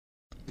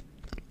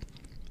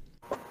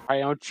Why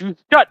don't you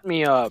shut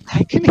me up?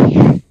 I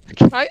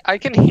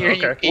can hear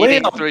you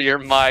eating through your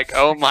mic.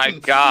 Oh my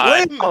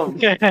god.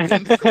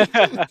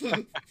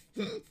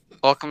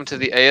 Welcome to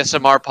the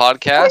ASMR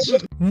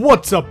podcast.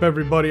 What's up,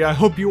 everybody? I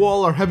hope you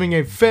all are having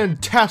a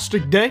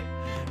fantastic day.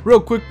 Real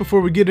quick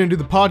before we get into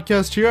the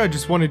podcast here, I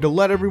just wanted to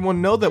let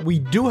everyone know that we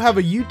do have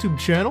a YouTube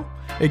channel.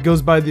 It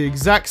goes by the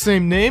exact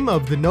same name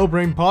of the No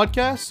Brain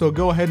Podcast, so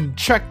go ahead and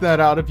check that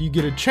out if you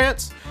get a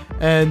chance.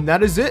 And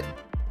that is it.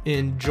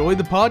 Enjoy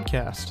the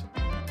podcast.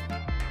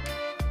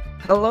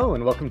 Hello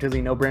and welcome to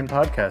the No Brain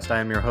Podcast. I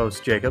am your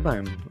host, Jacob.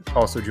 I'm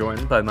also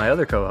joined by my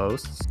other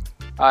co-hosts.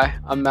 Hi,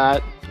 I'm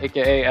Matt,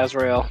 aka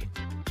Azrael.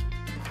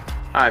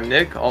 I'm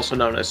Nick, also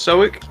known as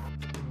Soic.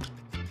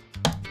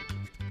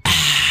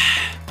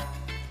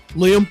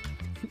 Liam.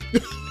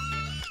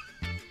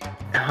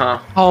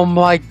 Oh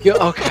my god,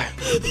 okay.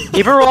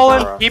 Keep it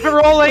rolling, keep it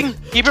rolling,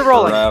 keep it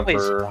rolling,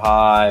 please.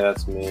 Hi,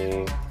 that's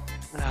me.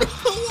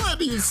 Why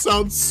do you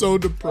sound so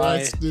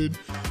depressed, dude?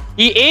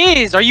 He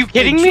is! Are you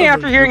kidding me?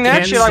 After hearing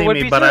that shit, I would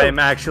be but too. I'm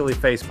actually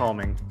face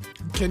palming.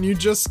 Can you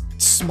just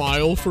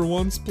smile for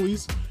once,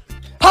 please?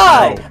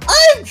 Hi,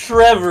 I'm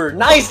Trevor.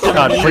 Nice to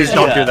God, meet you. please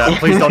don't do that.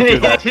 Please don't do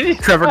that.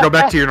 Trevor, go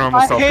back to your normal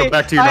self. Go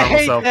back to your normal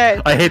self.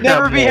 I hate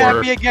never that be more.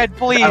 happy again,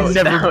 please.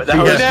 Never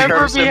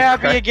Never be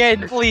happy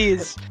again,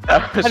 please.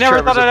 I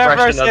never thought I'd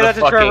ever say that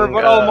to Trevor,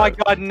 but oh my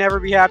god, never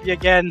be happy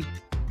again.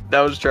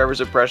 That was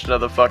Trevor's impression of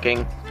the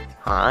fucking,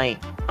 hi,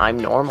 I'm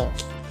normal.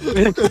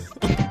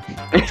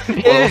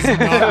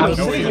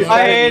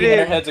 I hate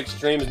it. Head's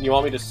extremes and you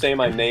want me to say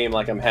my name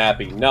like I'm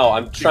happy. No,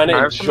 I'm trying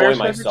to enjoy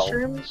myself.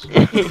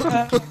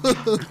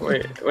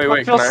 wait.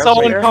 I feel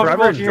so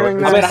uncomfortable hearing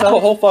I that. mean, I have a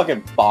whole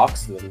fucking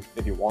box of them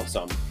if you want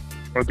some.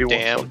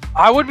 Damn.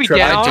 I would be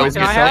down. I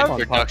Can I have?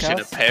 production,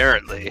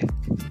 apparently.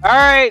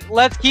 Alright,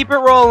 let's keep it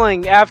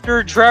rolling.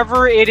 After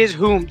Trevor, it is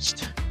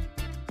Hoomst.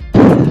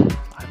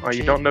 Oh,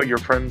 you don't know your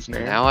friend's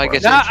name? Now I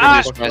get to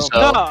introduce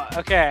myself. No,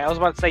 okay, I was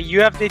about to say, you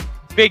have to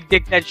big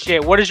dick that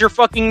shit. What is your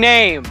fucking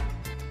name?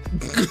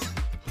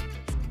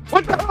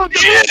 What the hell?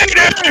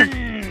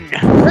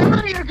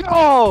 There you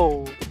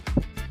go!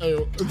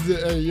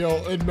 Hey,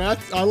 yo, and Matt,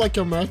 I like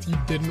how Matthew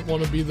didn't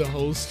want to be the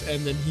host,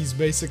 and then he's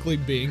basically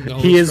being the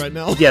host He is right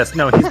now. Yes,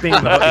 no, he's being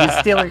the host. He's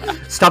stealing.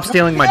 Stop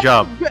stealing my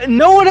job.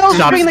 No one else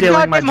Stop is being the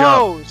stealing my goddamn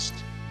job. host!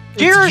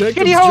 You're a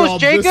Jacob's shitty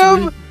host, job this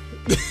Jacob!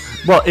 week.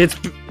 Well, it's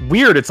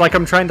weird. It's like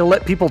I'm trying to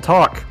let people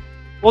talk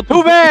Well,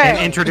 too bad!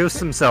 and introduce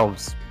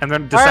themselves, and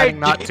then deciding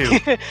not to.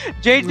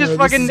 Jay just this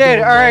fucking is did.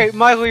 going Alright,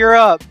 Michael, you're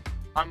up.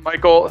 I'm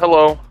Michael.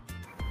 Hello.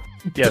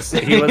 Yes,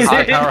 he was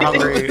the power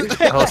hungry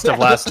host of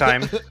last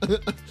time.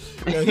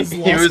 Yeah,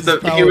 He was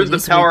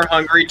the power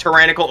hungry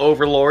tyrannical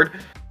overlord.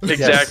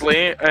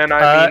 Exactly. And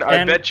I mean, I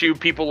and- bet you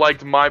people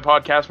liked my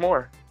podcast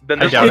more than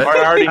I this doubt one. it.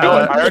 I already know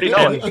it. I already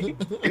know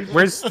it.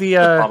 Where's the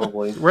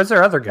Probably. Where's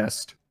our other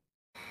guest?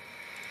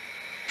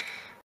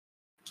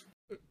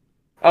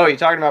 Oh, you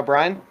talking about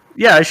Brian?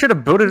 Yeah, I should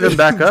have booted him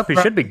back up. He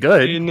should be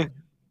good.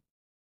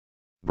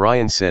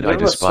 Brian said, "I None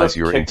of us despise have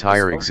your kicked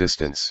entire this one.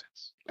 existence."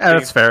 Yeah,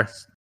 that's fair.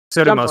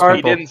 So do Jump most hard.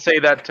 He people. didn't say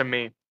that to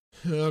me.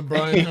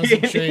 Brian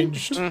hasn't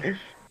changed.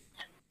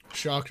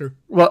 Shocker.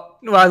 Well,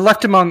 I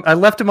left him on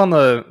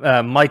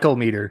the Michael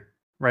meter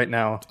right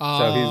now.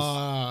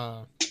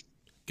 So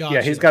Gotcha.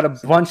 yeah, he's got a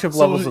bunch of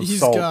levels of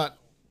salt.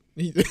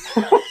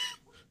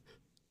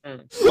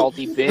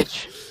 Salty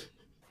bitch.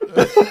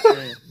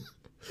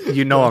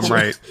 You know I'm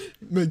right.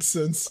 Makes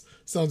sense.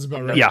 Sounds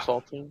about right. Yeah.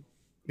 Salty.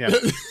 Yeah.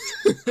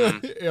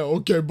 Yeah,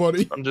 okay,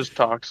 buddy. I'm just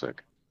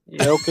toxic.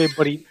 Yeah, okay,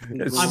 buddy.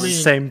 It's I mean,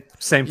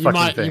 same You fucking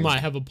might, thing. you might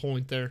have a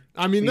point there.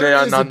 I mean, there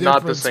Yeah, is a not the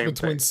difference same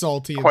between thing.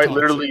 salty and Quite toxic.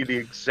 literally the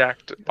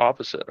exact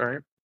opposite, right?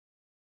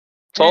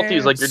 Salty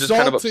is like you're just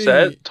kind of Salty-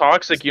 upset.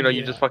 Toxic, you know,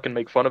 you yeah. just fucking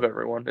make fun of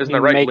everyone. Isn't You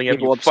that right, make Liam?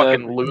 people You upset.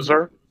 fucking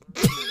loser.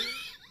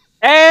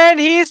 And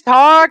he's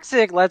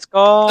toxic. Let's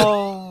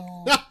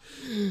go.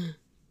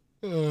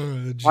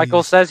 Oh,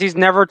 Michael jeez. says he's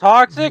never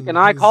toxic, and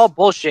I call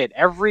bullshit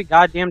every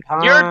goddamn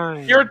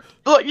time.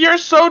 You're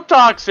so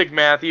toxic,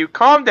 Matthew.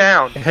 Calm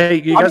down. Hey,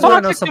 you I'm guys want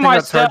to know toxic to something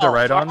that's hard to myself,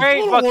 write on? alright? I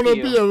Fuck don't want to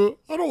you. be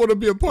a. I don't want to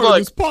be a part Look, of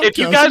this podcast. if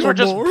you guys were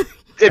just- anymore.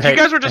 If Hey- you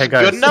guys were just hey,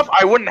 guys. good enough,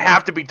 I wouldn't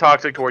have to be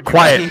toxic toward you.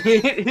 Quiet. Shut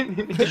The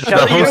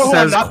up. You know host who I'm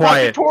says not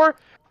quiet. toxic toward?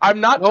 I'm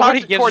not Nobody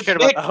toxic gives a towards shit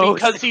about Nick the host.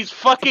 because he's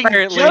fucking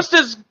Apparently. just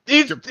as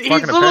he's Fucking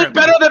literally apparently.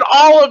 better than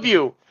all of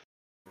you.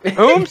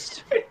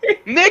 Ooms?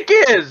 Nick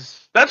is.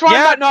 That's why Yeah,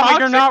 I'm not no, toxic.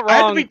 you're not I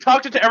have to wrong. be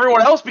toxic to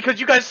everyone else because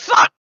you guys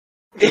suck.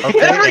 Okay,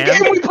 Every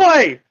and- game we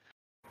play.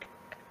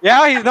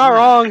 Yeah, he's not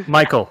wrong.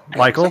 Michael,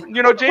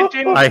 You know, Jane,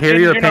 I hear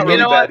your you're not opinion. really You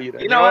know what? bad either.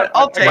 You know what?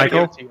 I'll take I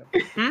gotta it. give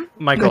it to you.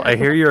 Michael, I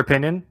hear your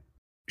opinion.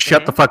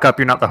 Shut the fuck up.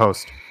 You're not the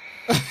host.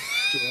 Oh,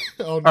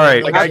 no,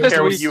 right. that's Like, I just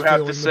care what me you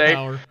have to stealing the say.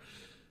 power.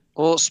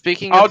 Well,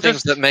 speaking I'll of things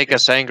just- that make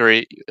us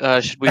angry,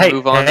 should we Hey,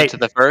 move on hey. to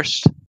the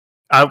first?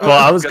 I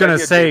was Good gonna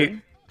idea, say,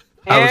 Jaden.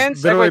 I And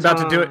was literally segue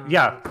about to do it. time.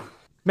 Yeah,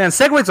 man,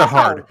 segues are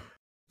hard.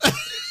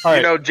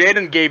 You know,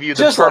 Jaden gave you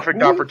the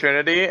perfect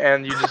opportunity,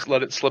 and you just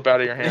let it slip out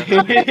of your hands.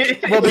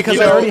 Well, because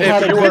I already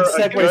had a good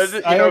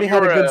segue. I already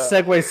had a good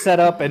segue set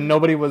up, and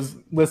nobody was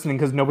listening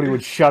because nobody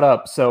would shut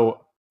up.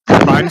 So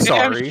I'm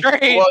sorry.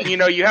 Well, you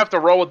know, you have to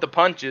roll with the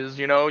punches.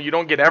 You know, you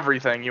don't get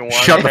everything you want.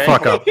 Shut the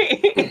fuck up.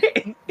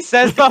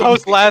 Says the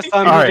host last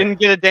time he didn't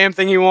get a damn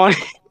thing he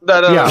wanted.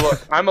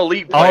 Look, I'm a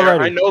elite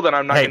player. I know that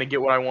I'm not going to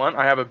get what I want.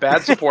 I have a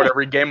bad support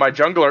every game. My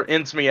jungler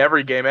ints me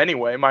every game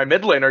anyway. My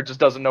mid laner just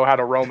doesn't know how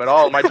to roam at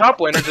all. My top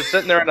laner just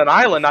sitting there on an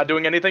island, not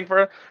doing anything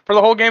for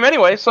the whole game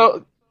anyway.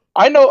 So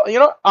I know,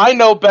 I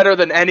know better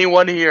than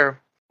anyone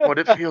here what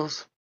it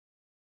feels.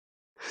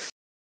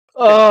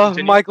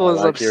 Michael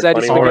is upset.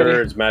 He's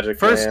words, magic.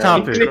 First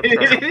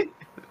topic.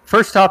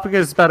 First topic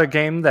is about a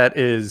game that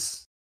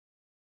is,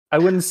 I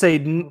wouldn't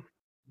say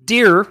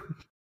dear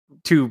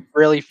to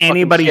really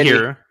anybody shitty.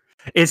 here.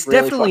 It's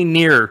really definitely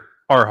near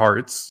our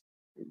hearts.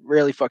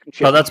 Really fucking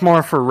shitty. But that's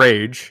more for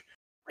Rage.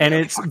 And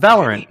it's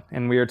Valorant.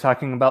 And we are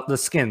talking about the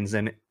skins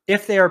and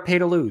if they are pay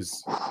to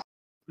lose.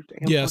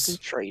 Yes.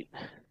 Straight.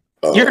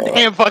 You're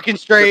damn fucking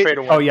straight.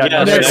 Oh yeah,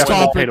 no, next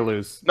topic. Pay to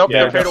lose. Nope,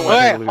 yeah, pay to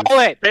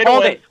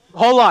win.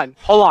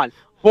 Hold on.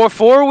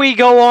 Before we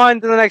go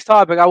on to the next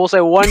topic, I will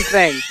say one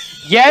thing.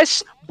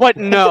 Yes, but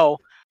no.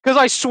 Because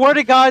I swear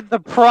to God, the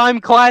Prime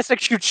Classic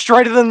shoots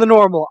straighter than the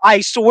normal. I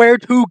swear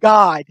to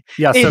God.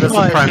 Yeah, so does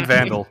the Prime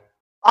Vandal.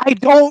 I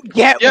don't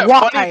get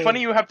why.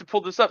 Funny you have to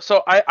pull this up.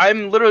 So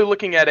I'm literally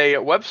looking at a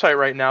website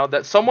right now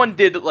that someone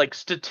did like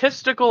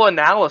statistical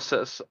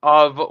analysis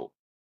of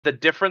the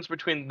difference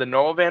between the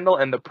normal Vandal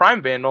and the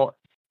Prime Vandal.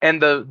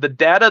 And the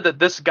data that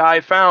this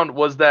guy found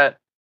was that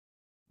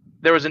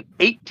there was an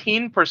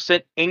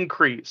 18%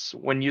 increase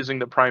when using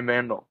the Prime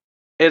Vandal.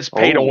 It's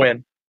pay to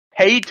win.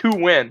 Pay to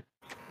win.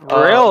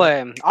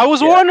 Really? I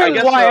was wondering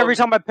why every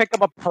time I pick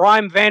up a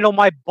Prime Vandal,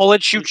 my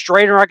bullets shoot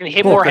straighter and I can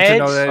hit more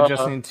heads.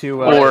 Just need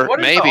to, or what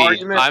is maybe the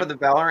argument for the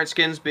Valorant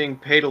skins being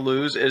pay to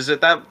lose? Is it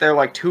that they're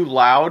like too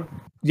loud?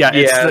 Yeah,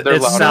 it's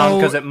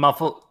sound because it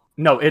muffled.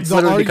 No, it's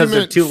literally because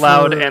they're too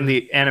loud and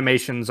the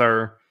animations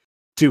are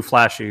too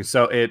flashy.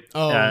 So it.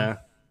 I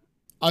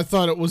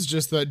thought it was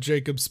just that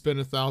Jacob spent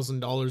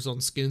 $1,000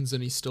 on skins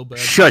and he's still bad.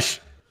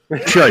 Shush.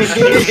 If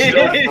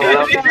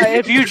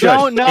you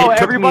don't know,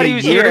 everybody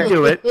who's here. To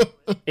do it.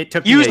 It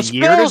took me a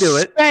year to do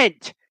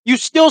it. You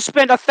still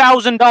spent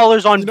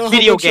 $1,000 on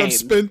video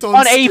games.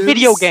 On a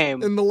video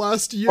game in the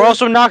last year. We're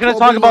also not going to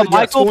talk about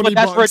Michael, but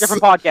that's for a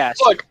different podcast.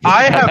 Look,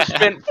 I have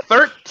spent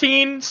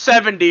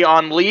 $13.70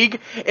 on League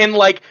in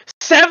like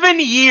 7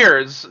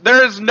 years.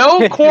 There is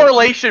no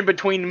correlation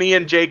between me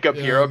and Jacob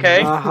here, okay?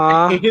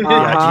 You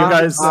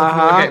guys.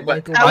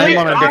 But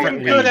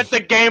I'm good at the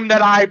game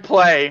that I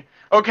play.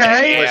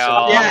 Okay.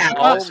 Yeah.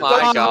 Oh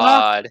my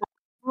God.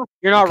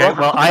 You're not wrong.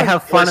 Well, I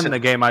have fun in the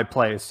game I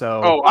play,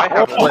 so. Oh, I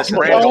have fun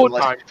all the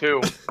time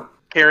too.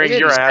 Carrying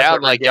your ass.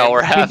 Sound like y'all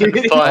were having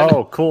fun.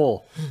 Oh,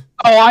 cool.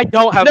 Oh, I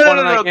don't have fun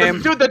in that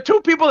game. Dude, the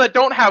two people that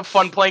don't have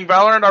fun playing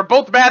Valorant are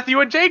both Matthew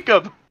and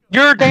Jacob.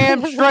 You're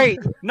damn straight.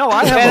 No,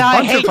 I have a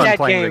bunch of fun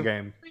playing the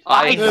game.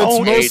 I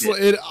don't hate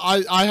it.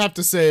 I have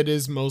to say it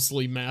is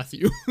mostly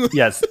Matthew.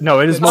 Yes,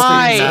 no, it is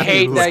mostly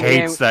Matthew who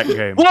hates that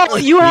game. Well,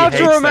 you have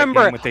to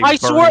remember, I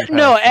swear,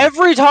 no,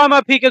 every time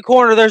I peek a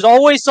corner, there's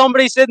always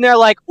somebody sitting there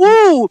like,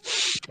 ooh,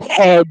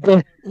 head.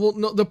 Well,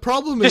 no, the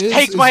problem just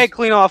takes my head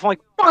clean off. I'm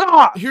like, fuck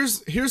off.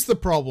 Here's the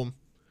problem.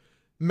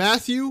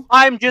 Matthew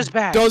I'm just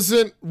bad.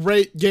 Doesn't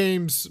rate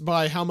games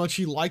by how much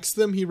he likes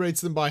them. He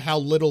rates them by how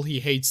little he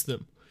hates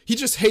them. He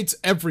just hates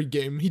every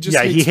game. He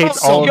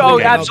hates all of the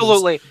games.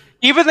 Absolutely.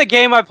 Even the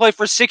game I played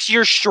for 6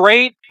 years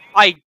straight,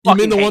 You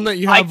mean the one that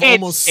you have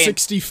almost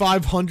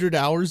 6,500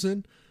 hours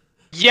in?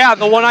 Yeah,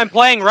 the one I'm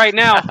playing right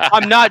now.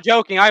 I'm not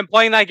joking. I'm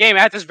playing that game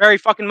at this very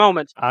fucking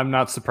moment. I'm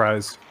not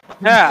surprised.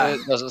 Yeah.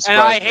 It doesn't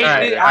surprise me.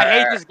 I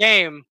hate this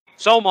game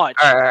so much.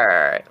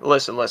 Alright.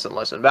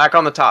 Listen. Back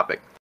on the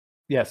topic.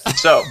 Yes.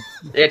 So,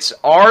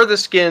 are the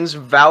skins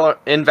in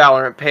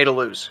Valorant pay to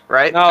lose,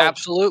 right? No,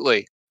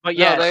 absolutely. But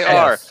yeah, they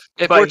are.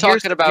 If we're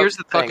talking about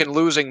fucking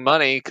losing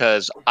money,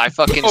 because I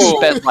fucking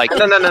spent like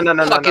fucking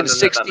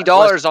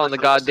 $60 on the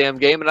goddamn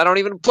game, and I don't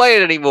even play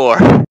it anymore.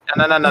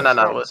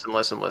 No.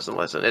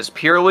 Listen. It's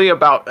purely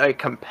about a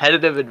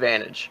competitive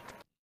advantage.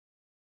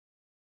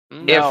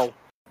 No.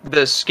 If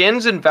the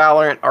skins in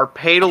Valorant are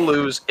pay to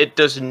lose, it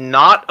does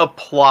not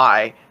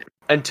apply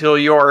until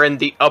you are in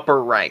the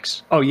upper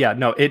ranks. Oh yeah,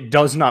 no, it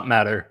does not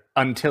matter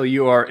until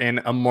you are in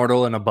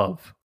Immortal and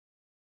above.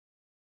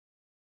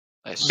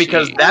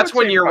 Because that's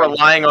when you're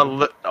relying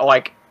on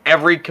like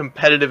every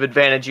competitive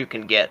advantage you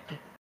can get.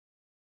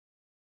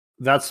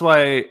 That's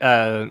why.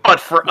 But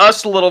for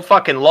us little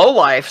fucking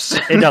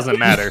lowlifes, it doesn't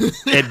matter.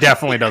 It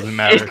definitely doesn't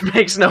matter. It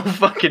makes no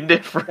fucking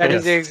difference. That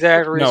is the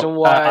exact reason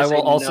why. I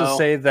will also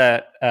say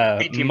that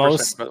 18%,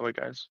 most. By the way,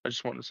 guys, I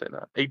just wanted to say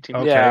that 18%.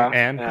 Okay, yeah,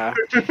 and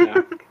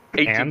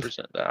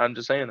 18%. I'm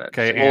just saying that.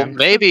 Okay, well,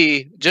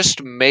 maybe,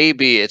 just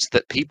maybe, it's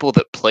that people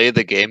that play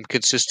the game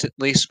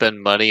consistently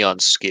spend money on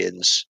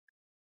skins.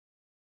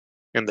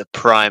 And the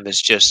Prime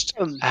is just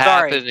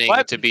happening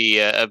to be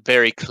a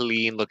very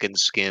clean-looking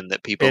skin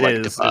that people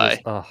like to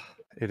buy.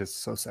 It is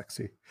so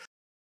sexy.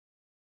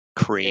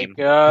 Cream.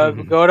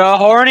 Go to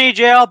horny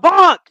jail,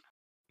 bonk!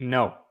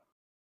 No.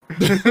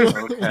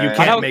 Okay.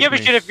 I don't give a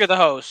shit if you're the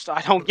host.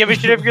 I don't give a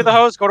shit if you're the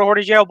host. Go to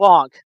horny jail,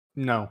 bonk.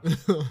 No.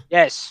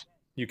 Yes.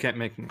 You can't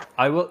make me.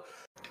 I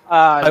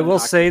will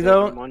say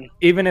though,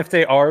 even if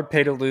they are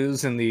pay to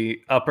lose in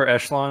the upper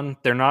echelon,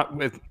 they're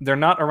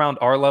not around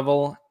our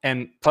level,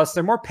 and plus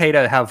they're more pay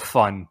to have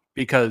fun,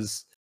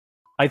 because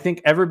I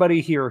think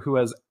everybody here who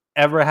has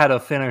ever had a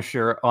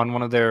finisher on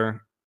one of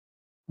their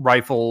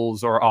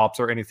rifles or ops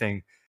or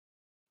anything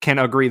can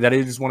agree that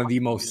it is one of the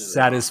most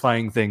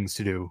satisfying things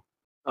to do.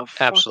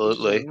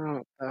 Absolutely.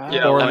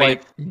 Yeah, or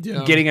like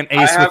getting an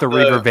ace with a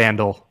Reaver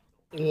Vandal.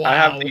 Wow. I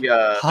have the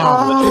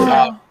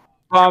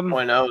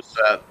 2.0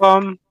 set.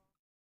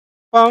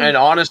 And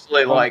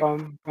honestly, like,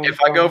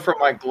 if I go from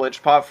my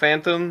glitch pop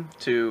phantom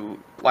to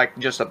like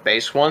just a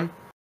base one,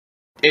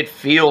 it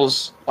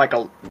feels like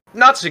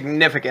not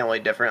significantly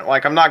different.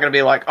 Like, I'm not gonna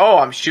be like, oh,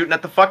 I'm shooting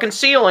at the fucking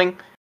ceiling,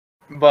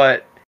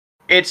 but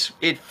it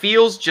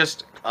feels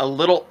just a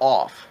little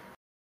off.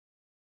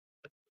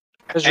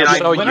 And I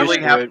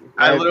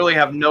literally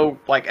have no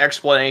like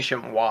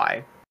explanation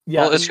why.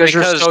 Yeah, well, it's because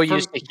you're so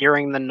used to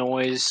hearing the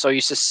noise, so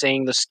used to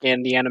seeing the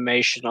skin, the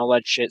animation, all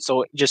that shit.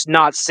 So just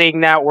not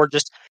seeing that, or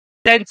just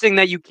sensing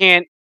that you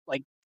can't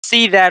like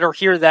see that or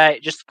hear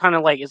that, just kind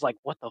of like is like,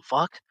 what the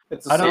fuck?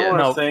 It's a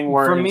similar thing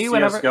where in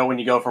CS:GO, when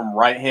you go from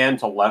right hand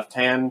to left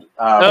hand,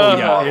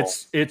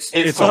 it's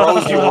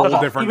throws you a whole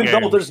different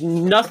even though there's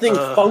nothing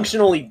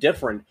functionally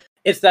different.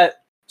 It's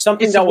that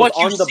something that was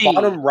on the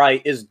bottom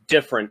right is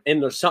different,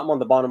 and there's something on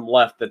the bottom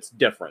left that's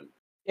different.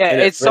 Yeah,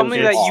 it's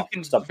something that you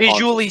can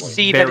visually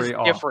see that is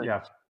different.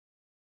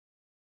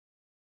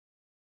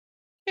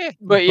 Yeah.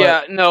 But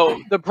yeah,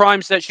 no, the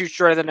Prime set shoots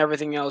straighter than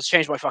everything else.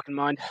 Changed my fucking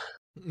mind.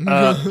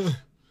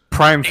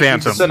 Prime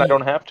Phantom. Said I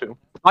don't have to.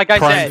 Like I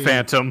Prime said,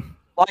 Phantom.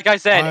 Like I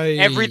said,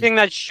 everything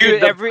that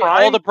shoots,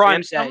 all the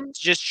Prime sets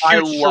just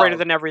shoots straighter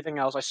than everything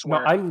else. I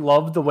swear. No, I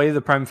love the way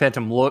the Prime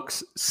Phantom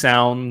looks,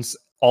 sounds,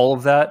 all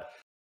of that.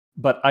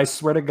 But I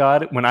swear to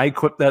God, when I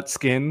equip that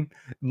skin,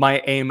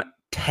 my aim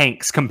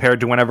tanks compared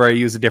to whenever I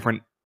use a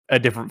different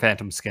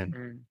Phantom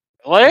skin.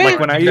 What? Like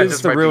when I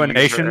use the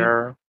Ruination.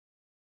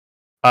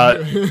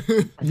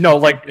 No,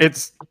 like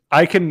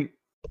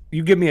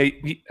you give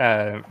me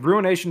a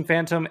Ruination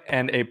Phantom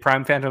and a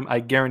Prime Phantom,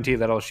 I guarantee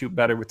that I'll shoot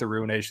better with the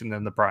Ruination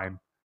than the Prime.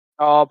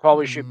 I'll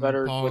probably shoot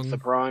better with the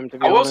Prime, to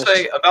be honest. I will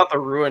say about the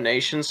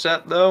Ruination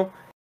set, though,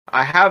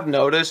 I have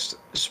noticed,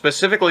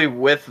 specifically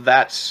with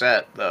that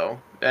set, though,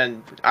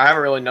 and I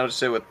haven't really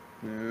noticed it with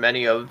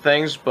many other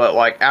things, but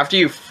like after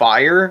you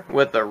fire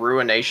with the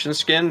Ruination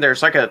skin,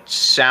 there's like a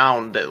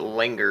sound that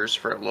lingers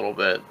for a little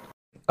bit.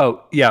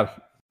 Oh, yeah.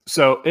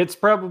 So it's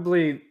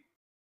probably,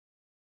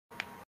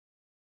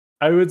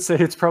 I would say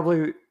it's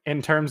probably,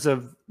 in terms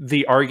of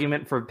the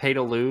argument for pay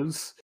to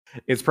lose,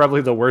 it's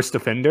probably the worst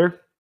offender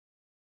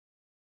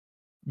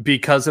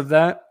because of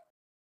that.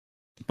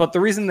 But the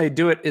reason they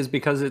do it is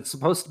because it's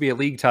supposed to be a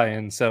league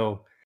tie-in.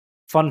 So,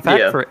 fun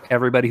fact for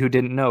everybody who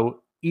didn't know,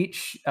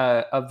 each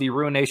of the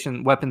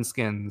Ruination weapon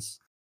skins,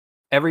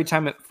 every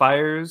time it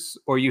fires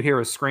or you hear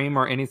a scream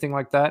or anything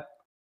like that,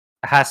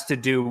 has to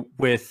do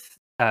with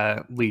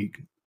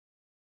league.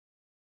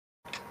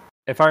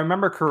 If I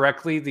remember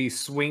correctly, the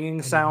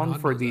swinging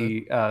sound for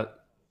the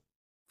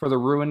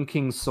Ruin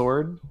King's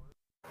sword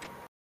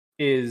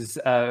is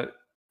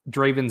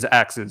Draven's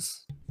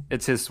axes.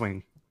 It's his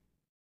swing.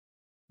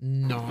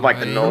 No, like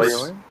the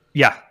noise.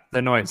 Yeah,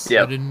 the noise.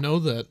 Yeah, I didn't know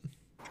that.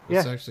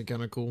 That's actually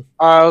kind of cool.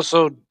 I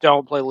also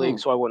don't play League,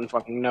 so I wouldn't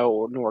fucking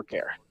know nor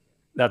care.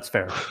 That's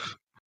fair.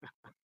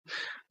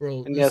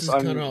 Bro, and this yes, is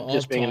I'm kind of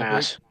just being an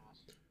ass.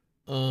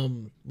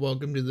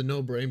 Welcome to the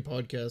No Brain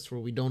Podcast, where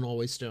we don't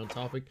always stay on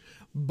topic.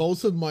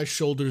 Both of my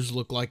shoulders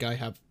look like I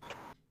have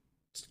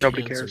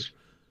Nobody cancer. cares.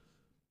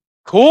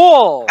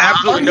 Cool.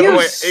 Absolutely no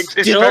way.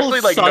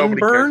 Especially like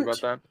nobody cares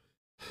about that.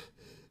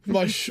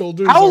 My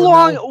shoulders How are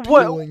long? now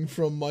peeling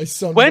from my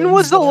sunburns. When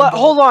was the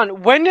hold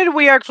on? When did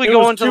we actually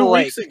go into the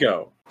lake? 2 weeks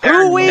ago.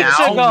 2 weeks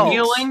ago.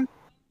 Healing?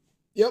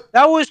 Yep.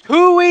 That was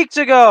 2 weeks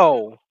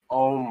ago.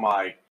 Oh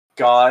my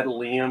God,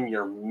 Liam,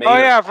 you're made. Oh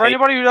yeah, for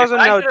anybody who doesn't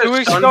know, 2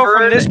 weeks ago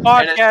from this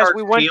podcast,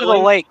 we went to the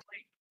lake.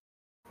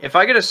 If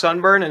I get a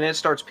sunburn and it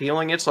starts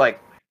peeling, it's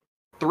like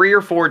 3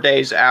 or 4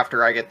 days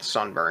after I get the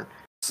sunburn.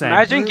 Same.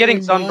 Imagine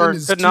getting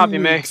sunburned. Could not be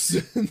me.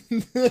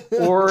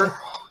 Or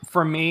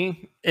for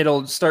me,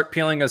 it'll start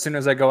peeling as soon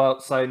as I go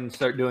outside and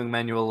start doing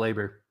manual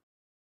labor.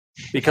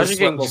 Because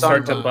sweat will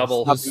start to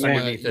bubble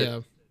underneath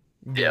it.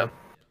 Yeah.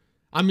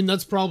 I mean,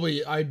 that's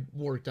probably, I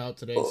worked out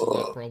today,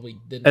 so that probably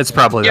didn't. It's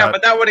probably that.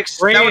 But that would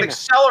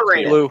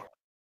accelerate Blue. it.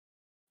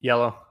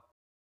 Yellow.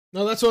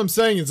 No, that's what I'm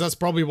saying, is that's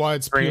probably why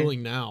it's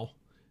peeling now.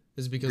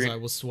 Is because I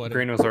was sweating.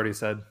 Green was already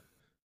said.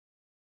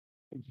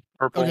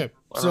 Purple. Okay,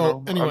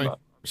 so anyway,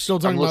 still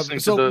talking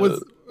about, so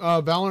with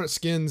Valorant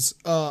skins,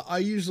 I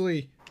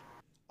usually,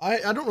 I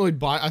don't really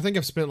buy, I think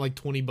I've spent like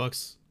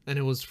 $20, and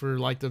it was for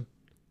like the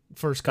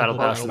first couple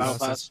battle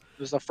passes.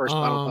 It was the first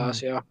battle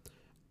pass, yeah.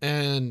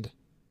 And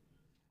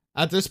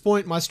at this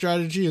point, my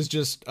strategy is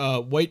just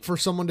wait for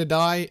someone to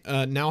die.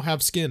 Now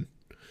have skin.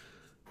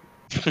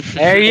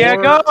 There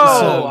you go.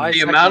 So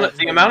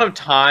the amount of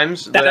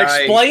times that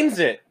explains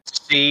it.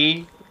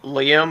 See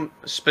Liam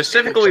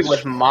specifically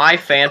with my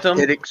Phantom.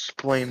 It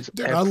explains.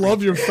 Dude, I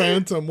love your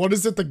Phantom. What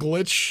is it? The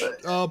glitch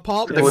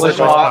pop? The glitch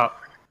pop.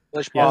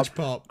 Glitch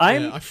pop. I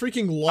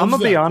freaking love. I'm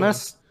gonna be thing.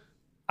 Honest.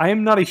 I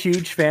am not a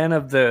huge fan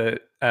of the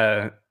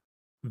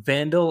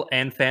Vandal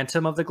and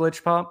Phantom of the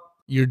glitch pop.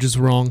 You're just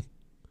wrong.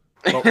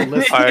 Well,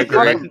 I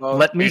agree.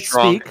 Let me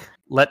speak.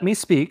 Let me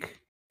speak.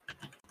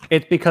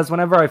 It's because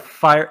whenever I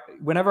fire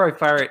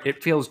it,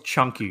 it feels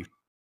chunky.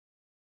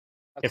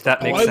 If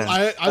that makes sense.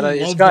 I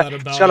love that about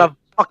it. It's got a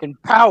fucking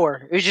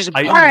power. It's just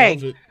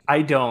bang.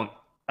 I don't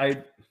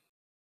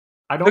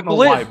know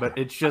why, but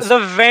it's just the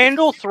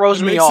Vandal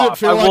throws me off. It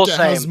feel like it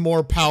has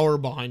more power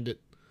behind it.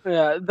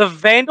 Yeah, the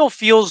Vandal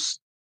feels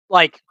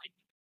like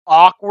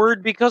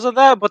awkward because of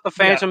that, but the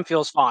Phantom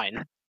feels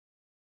fine.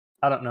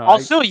 I don't know. I'll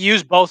still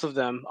use both of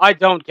them. I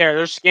don't care.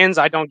 They're skins.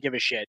 I don't give a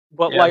shit.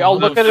 But like, I'll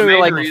look at it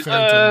like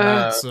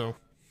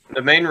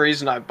the main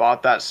reason I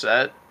bought that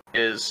set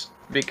is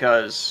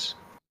because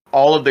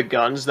all of the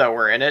guns that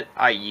were in it,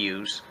 I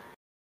use.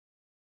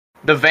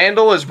 The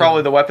Vandal is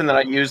probably the weapon that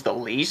I use the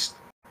least,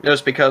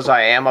 just because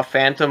I am a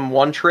Phantom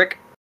one-trick.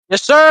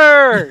 Yes,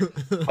 sir!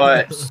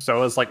 But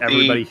so is like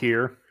everybody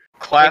here.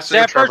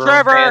 Classic except for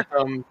Trevor.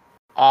 Phantom,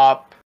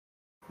 op,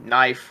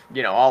 knife,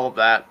 all of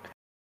that.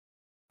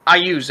 I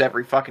use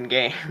every fucking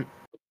game.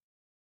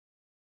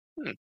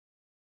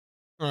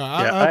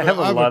 I have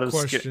a lot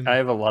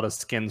of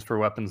skins for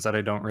weapons that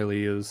I don't really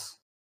use.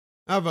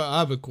 I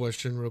have a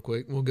question real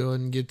quick. We'll go ahead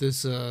and get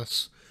this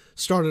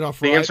started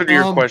off right. The answer to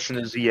your question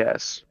is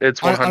yes. It's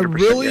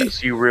 100%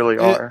 yes. You really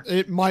are.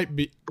 It might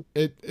be.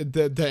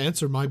 The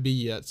answer might be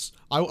yes.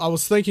 I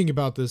was thinking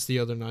about this the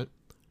other night.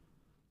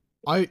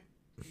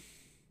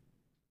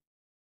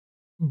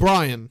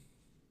 Brian,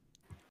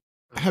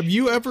 have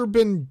you ever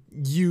been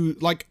do you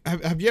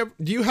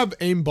have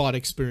aimbot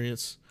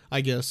experience?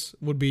 I guess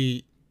would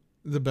be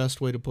the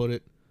best way to put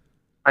it.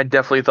 I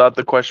definitely thought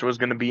the question was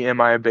going to be, am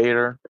I a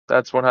baiter?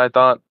 That's what I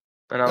thought.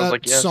 And I was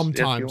like, yes,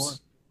 sometimes.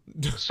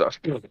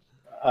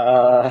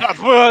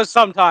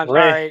 Sometimes,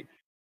 right?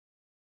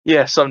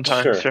 Yeah,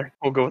 sometimes, sure.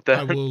 We'll go with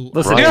that. Brian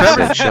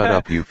said, shut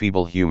up, you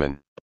feeble human.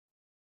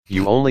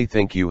 You only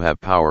think you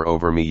have power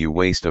over me, you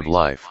waste of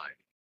life.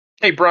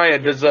 Hey,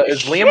 Brian, is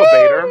Liam a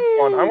baiter?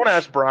 I want to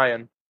ask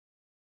Brian.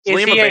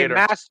 Is he a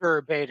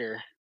master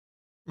baiter?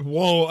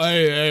 Whoa,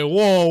 hey,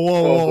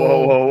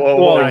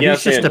 whoa.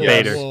 He's just a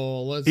baiter.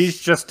 He's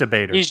just a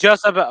baiter. He's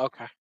just a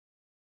okay.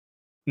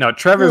 No,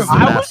 Trevor's the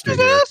master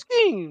here.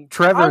 Asking.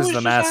 Trevor's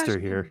the master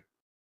here.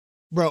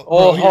 Bro,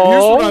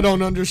 here's what I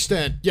don't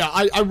understand. Yeah,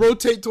 I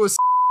rotate to a...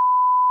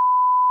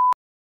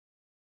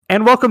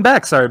 And welcome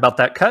back. Sorry about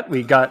that cut.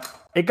 It got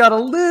a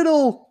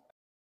little...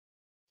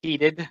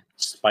 heated.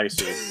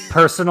 Spicy.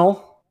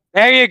 Personal.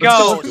 There you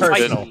go.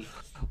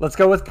 Let's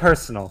go with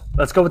personal.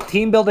 Let's go with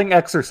team building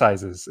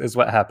exercises is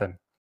what happened.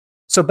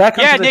 So back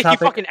onto the Nick,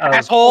 topic. You fucking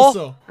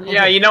asshole.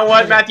 Yeah, you know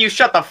what, Matthew?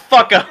 Shut the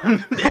fuck up.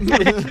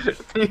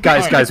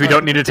 guys, we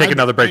don't need to take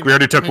another break. We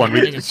already took one.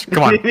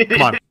 Come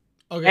on.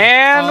 Okay.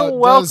 And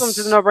welcome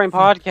to the No Brain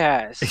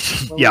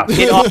Podcast. Yeah.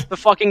 Get off the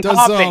fucking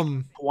topic.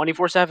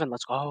 24/7.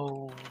 Let's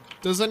go.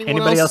 Does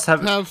anyone else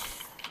have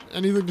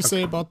anything to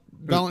say about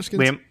balance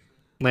skins?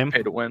 Liam?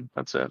 Pay to win.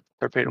 That's it.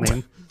 They're paid to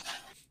win.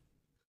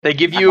 They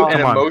give you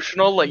an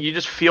emotional, like you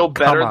just feel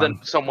better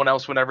than someone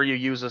else whenever you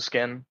use a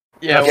skin.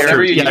 Yeah,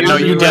 whenever you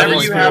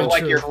have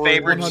like your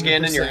favorite 100%.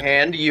 Skin in your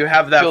hand, you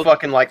have that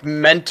fucking like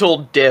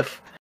mental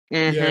diff.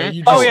 Mm-hmm.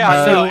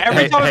 Yeah, so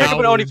every time I pick up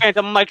an Oni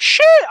Phantom, I'm like,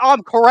 shit,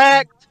 I'm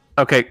correct.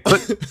 Okay,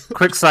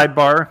 quick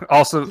sidebar,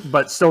 also,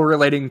 but still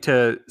relating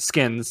to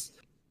skins.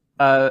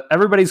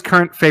 Everybody's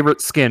current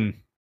favorite skin.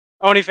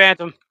 Oni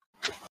Phantom.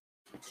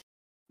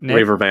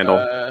 Waver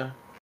Vandal.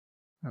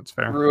 That's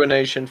fair.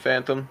 Ruination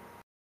Phantom.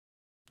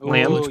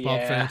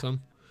 Liam.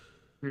 Phantom.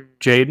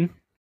 Jaden.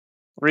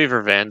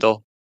 Reaver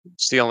Vandal.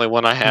 It's the only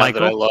one I have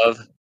that I love.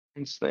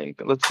 Let's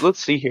think. Let's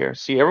see here.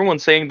 See,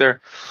 everyone's saying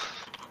they're.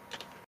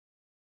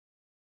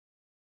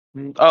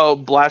 Oh,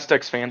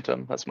 Blastex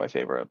Phantom. That's my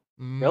favorite.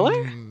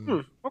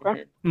 Really?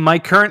 Okay. My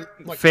current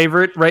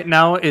favorite right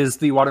now is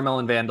the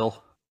Watermelon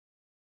Vandal.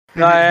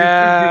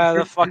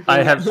 The fucking.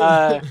 I have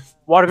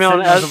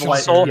Watermelon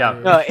Soul. Yeah.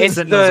 No, it's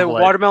the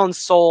Watermelon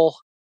Soul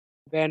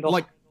Vandal.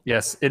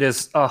 Yes, it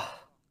is.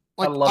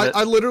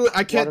 I literally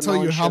can't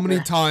tell you how many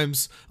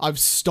times I've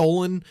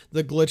stolen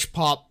the glitch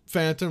pop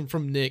Phantom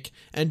from Nick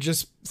and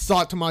just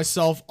thought to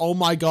myself, "Oh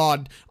my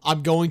god,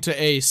 I'm going to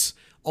ace,"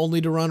 only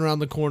to run around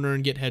the corner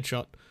and get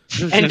headshot.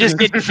 And just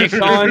get kicked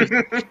on.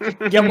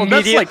 Yeah, well,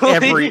 that's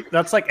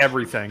like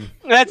everything.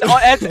 That's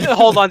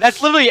hold on.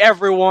 That's literally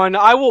everyone.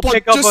 I will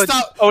pick up a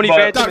Oni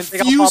Phantom and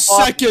take a few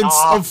seconds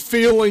of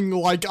feeling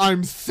like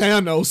I'm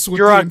Thanos with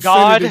You're the a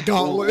god. Infinity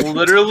Gauntlet.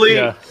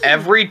 Literally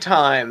every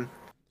time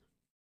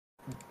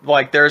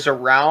like there's a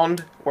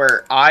round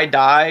where I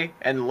die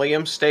and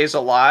Liam stays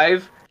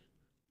alive,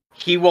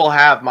 he will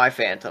have my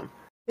Phantom.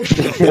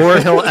 Or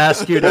he'll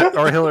ask you to,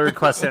 or he'll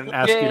request it and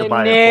ask you to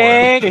buy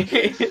it for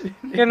him.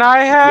 Can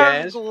I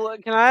have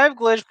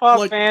Glitch Pop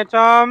like,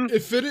 Phantom?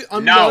 If it is,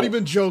 I'm not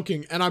even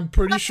joking, and I'm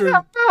pretty sure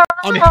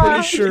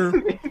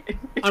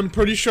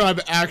I've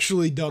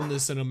actually done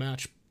this in a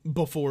match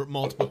before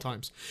multiple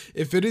times.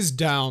 If it is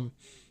down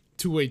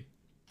to a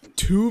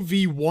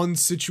 2v1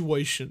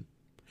 situation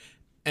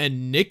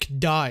and Nick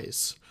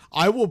dies,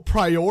 I will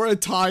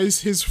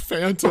prioritize his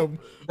Phantom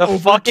the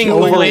fucking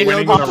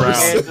Glitch Pop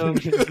Phantom.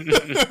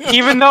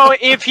 Even though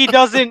if he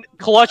doesn't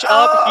clutch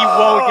up, he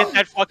won't get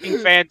that fucking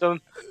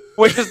Phantom.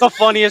 Which is the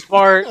funniest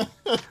part.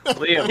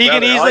 Liam, he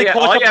can easily clutch up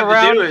all you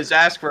have to do is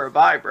ask for a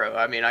buy, bro.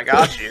 I mean, I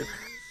got you.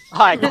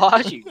 I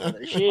got you.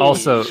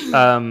 Also,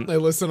 hey,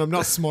 listen, I'm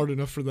not smart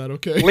enough for that,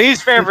 okay?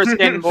 Least favorite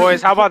skin,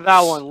 boys. How about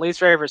that one? Least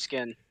favorite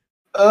skin.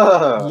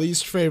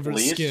 Least favorite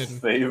skin.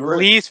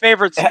 Least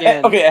favorite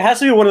skin. Okay, it has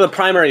to be one of the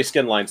primary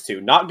skin lines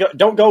too.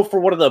 Don't go for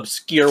one of the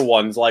obscure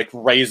ones like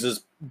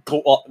Raise's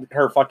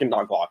her fucking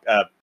not Glock.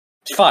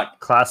 Fuck.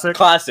 Classic.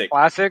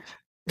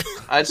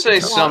 I'd say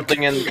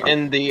something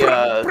in the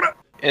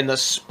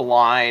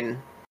spline.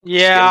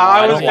 Yeah,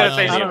 I was gonna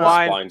say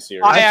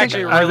spline. I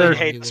actually really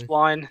hate the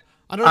spline.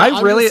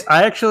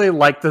 I actually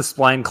like the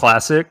spline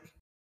classic.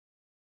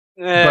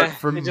 But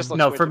for me,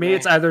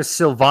 it's either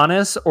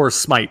Sylvanas or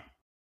Smite.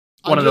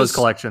 One of those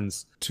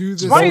collections.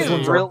 Smite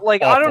is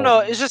like awful. I don't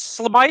know. It's just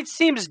Smite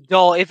seems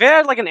dull. If it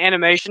had like an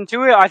animation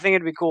to it, I think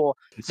it'd be cool.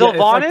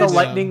 Sylvanas, if the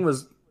lightning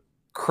was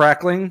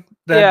crackling,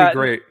 that'd be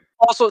great.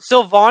 Also,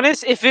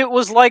 Sylvanas, if it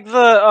was like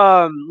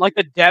the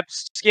depth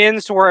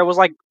skins to where it was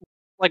like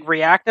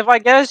reactive, I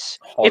guess.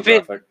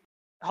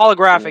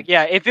 Holographic,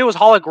 yeah. If it was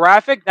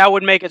holographic, that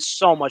would make it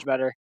so much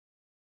better.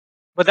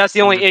 But that's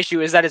the only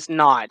issue is that it's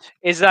not.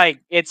 It's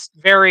like it's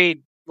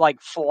very like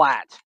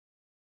flat.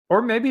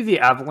 Or maybe the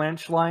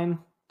Avalanche line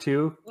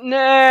too. Nah,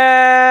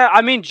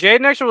 I mean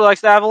Jaden actually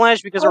likes the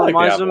Avalanche because it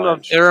reminds him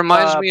of. It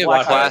reminds me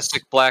of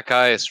classic Black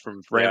Ice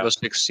from Rainbow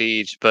Six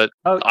Siege, but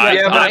I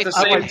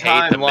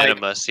hate the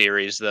Minima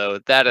series though.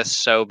 That is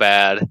so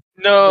bad.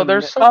 No,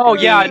 there's. I'm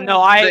changing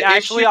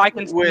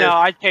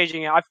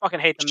it. I fucking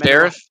hate the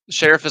Minima.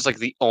 Sheriff is like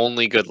the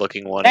only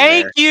good-looking one.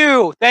 Thank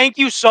you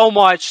so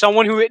much.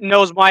 Someone who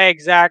knows my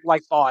exact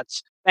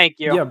thoughts. Thank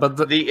you. Yeah,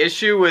 but the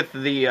issue with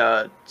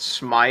the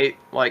Smite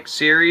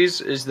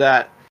series is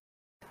that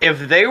if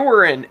they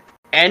were in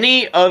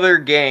any other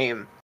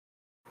game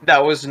that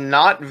was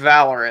not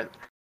Valorant,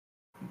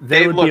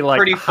 they would be like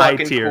pretty high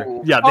tier.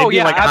 Cool. Yeah, they'd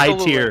be like high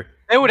tier.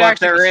 They would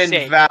actually they're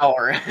be in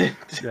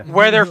Valorant.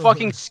 Where their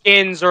fucking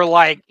skins are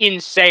like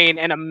insane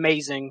and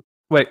amazing.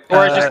 Wait,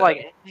 or it's just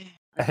like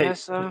hey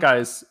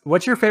guys,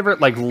 what's your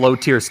favorite low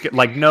tier skin?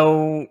 Like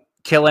no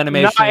kill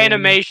animation, not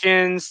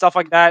animations, stuff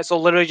like that. So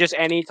literally just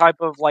any type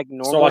of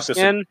normal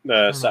skin.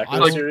 The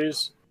Sakura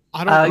series.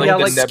 I don't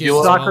like the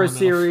Sakura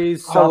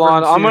series. Hold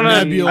on, I'm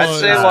gonna.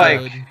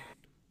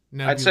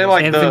 I'd say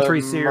like infantry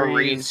the series,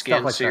 Marine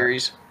skin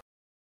series.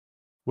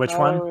 Which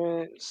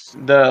one?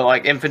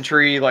 The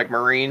infantry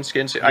Marine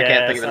skin. I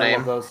can't think of the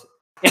name.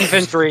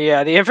 Infantry,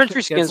 yeah, the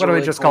infantry skins. It's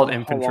literally just called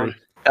infantry.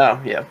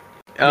 Oh yeah.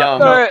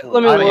 I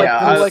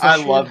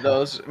love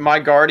those. My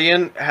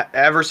Guardian,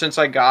 ever since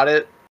I got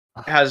it,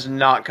 has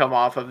not come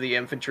off of the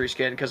infantry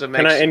skin because it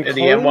makes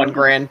the M1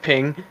 Grand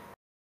ping.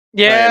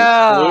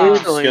 Yeah,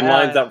 skin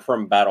lines up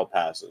from battle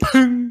passes.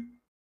 Skin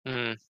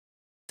lines.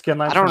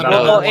 I don't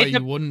know. It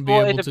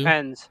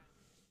depends.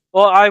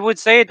 Well, I would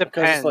say it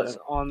depends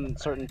on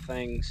certain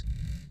things.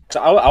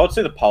 So I would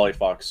say the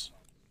Polyfox.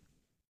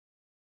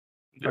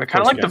 I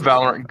kind of like the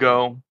Valorant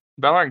Go.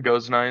 Valorant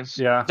Go's nice.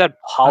 Yeah. Is that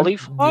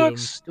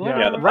Polyfox?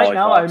 Yeah, right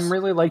now I'm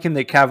really liking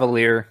the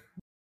Cavalier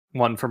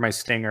one for my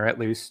Stinger at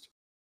least.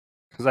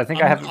 Because I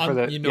think I have it for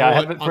the I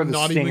have it for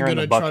the Stinger and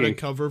the Bucky. I'm not even gonna try to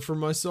cover for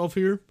myself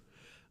here.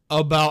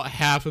 About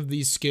half of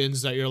these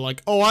skins that you're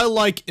like, oh, I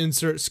like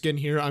insert skin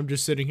here. I'm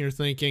just sitting here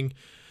thinking,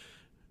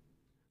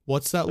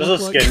 what's that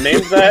look like? There's a skin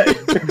named that?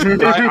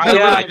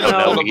 I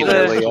don't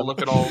know. Look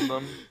at all of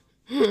them.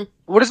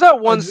 What is that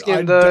one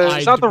skin?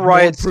 It's not the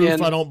Riot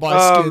skin. I don't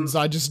buy skins.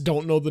 I just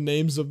don't know the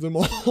names of them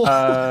all.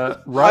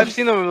 I've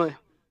seen them.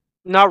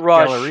 Not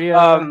Rush.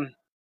 I'm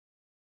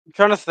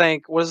trying to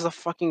think. What is the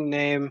fucking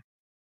name?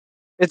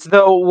 It's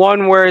the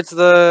one where it's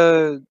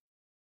the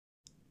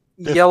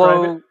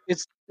yellow.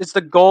 It's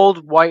the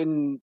gold, white,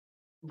 and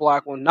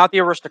black one. Not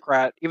the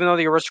Aristocrat. Even though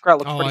the Aristocrat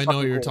looks pretty fucking cool. I know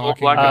what you're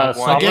talking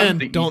about. Again,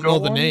 don't know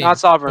the name. Not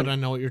Sovereign. But I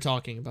know what you're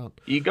talking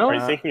about. Ego? Are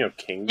you thinking of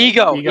King?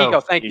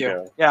 Ego. Thank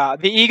you. Yeah,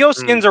 the Ego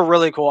skins are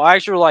really cool. I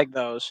actually like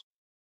those.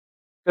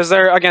 Because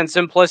they're, again,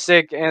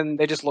 simplistic and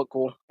they just look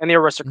cool. And the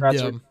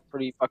Aristocrats are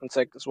pretty fucking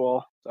sick as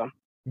well. So.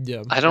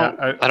 Yeah. I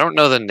don't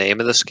know the name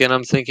of the skin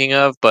I'm thinking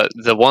of, but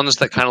the ones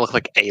that kind of look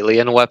like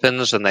alien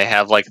weapons and they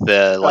have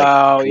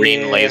the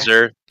green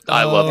laser.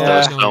 I love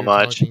those so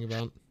much.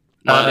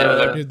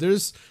 Dude,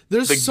 there's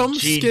some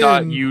skin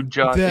that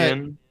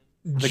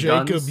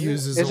Jacob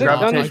uses. Is it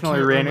gravitational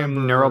uranium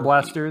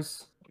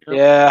neuroblasters?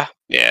 Yeah.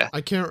 Yeah.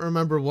 I can't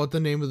remember what the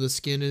name of the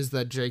skin is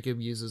that Jacob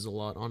uses a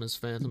lot on his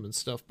Phantom and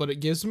stuff, but it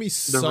gives me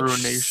such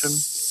Ruination?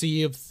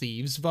 Sea of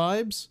Thieves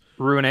vibes.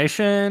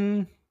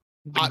 Ruination.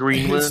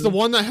 It's the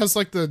one that has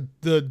like the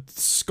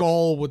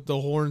skull with the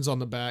horns on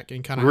the back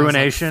and kind of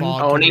Ruination. Has, like,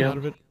 fog coming out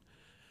of it.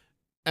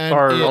 And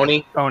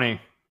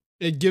Oni.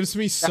 It gives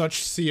me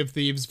such Sea of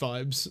Thieves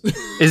vibes.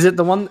 Is it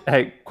the one?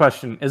 Hey,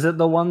 question. Is it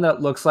the one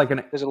that looks like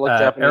an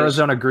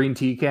Arizona green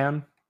tea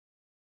can?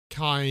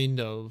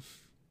 Kind of.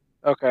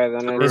 Okay,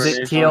 then is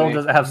it teal?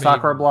 Does it have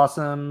sakura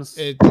blossoms?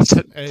 It's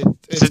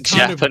a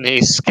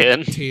Japanese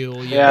skin.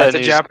 Teal, yeah, it's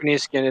a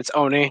Japanese skin. It's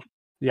Oni.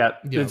 Yeah,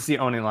 it's the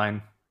Oni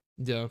line.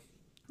 Yeah.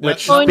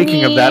 Which,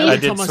 speaking of that, I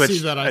did switch. I see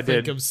that, I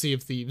think of Sea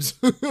of Thieves.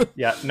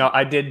 Yeah, no,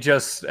 I did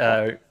just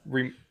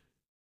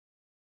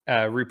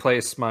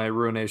replace my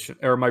Ruination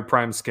or my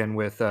Prime skin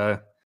with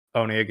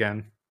Oni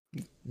again.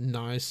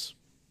 Nice.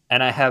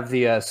 And I have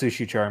the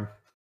sushi charm.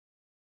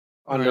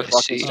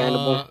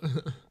 Understandable.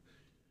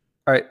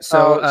 All right,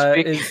 so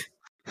is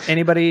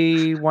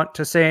anybody want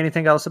to say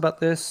anything else about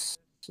this?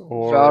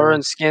 Or...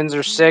 Valorant skins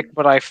are sick,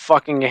 but I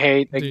fucking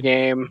hate the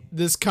game.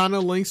 This kind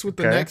of links with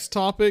the next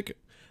topic,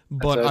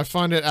 but I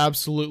find it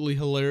absolutely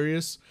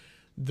hilarious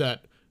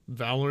that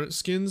Valorant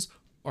skins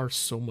are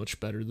so much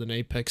better than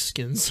Apex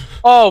skins.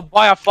 Oh,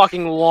 by a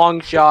fucking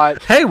long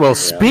shot. Hey, well,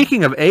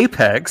 speaking of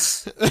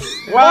Apex...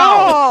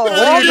 Wow! What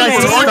are you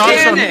guys'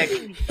 thoughts on...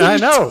 I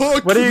know.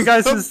 What are you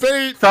guys'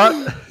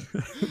 thought...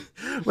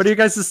 What do you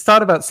guys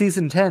thought about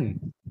Season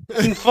 10?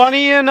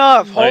 Funny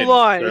enough, hold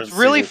on. It's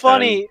really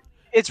funny. 10.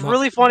 It's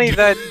really funny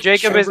that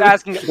Jacob is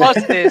asking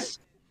us this.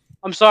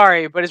 I'm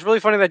sorry, but it's really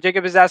funny that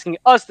Jacob is asking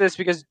us this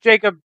because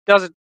Jacob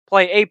doesn't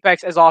play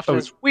Apex as often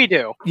as we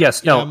do.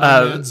 Yes, no.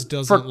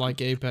 Doesn't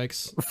like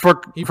Apex. For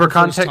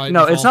context,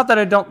 no, it's not that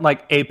I don't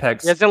like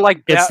Apex. It's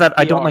that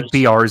I don't like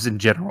BRs in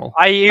general.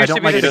 I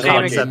don't like the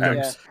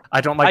concept.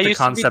 I don't like the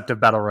concept of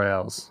battle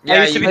royales.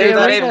 Yeah, you hear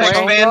that, Apex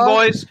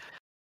fanboys?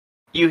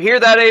 You hear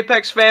that,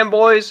 Apex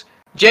fanboys?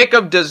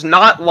 Jacob does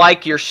not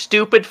like your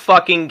stupid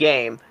fucking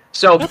game.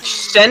 So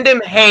send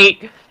him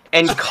hate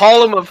and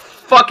call him a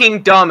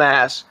fucking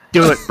dumbass.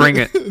 Do it. Bring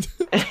it.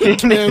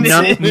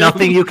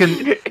 Nothing you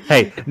can...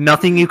 Hey,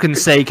 nothing you can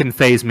say can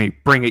faze me.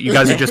 Bring it. You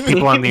guys are just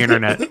people on the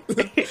internet.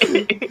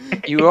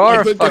 You are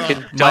a fucking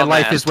dumbass. My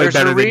life is way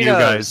better than you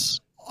guys.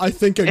 I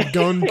think a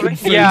gun can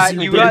faze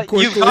you very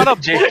quickly. You gotta,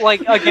 like,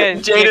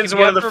 again... Jaden's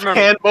one of the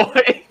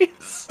fanboys.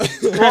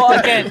 Well,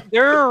 again,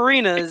 there are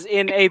arenas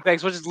in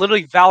Apex, which is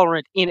literally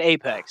Valorant in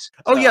Apex.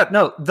 Oh, yeah,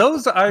 no,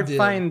 those I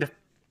find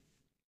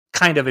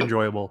kind of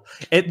enjoyable.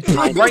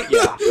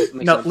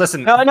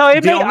 Listen,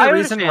 the only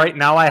reason right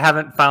now I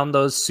haven't found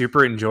those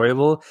super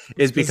enjoyable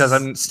is because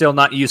I'm still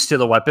not used to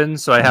the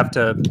weapons, so I have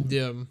to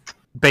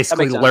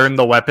basically learn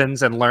the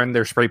weapons and learn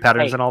their spray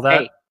patterns and all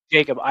that. Hey,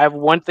 Jacob, I have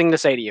one thing to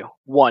say to you.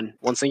 One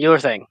singular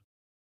thing.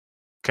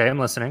 Okay, I'm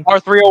listening.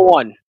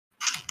 R301.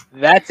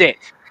 That's it.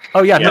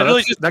 Oh yeah, no,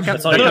 that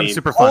gun's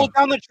super fun. Hold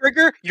down the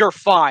trigger, you're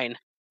fine.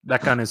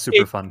 That gun is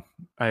super fun.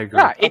 I agree.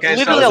 Yeah,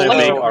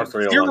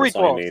 it's literally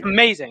it's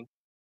amazing.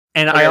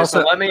 And I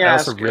also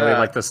really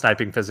like the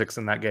sniping physics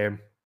in that game.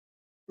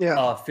 Yeah.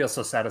 Oh, it feels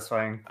so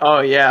satisfying.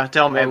 Oh yeah,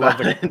 tell me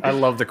about it. I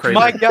love the crazy.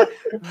 My God,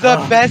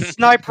 the best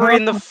sniper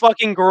in the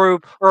fucking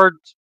group, or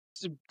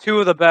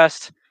two of the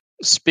best.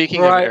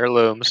 Speaking of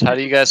heirlooms, how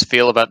do you guys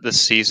feel about this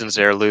season's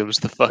heirlooms?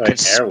 The fucking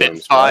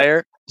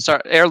Spitfire.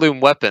 Sorry, heirloom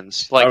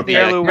weapons. Like the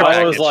heirloom weapons.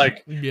 I was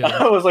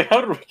like,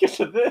 how did we get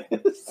to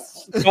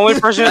this? The only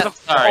person,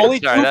 only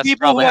two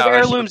people who have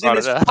heirlooms in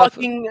this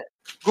fucking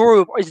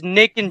group is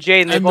Nick and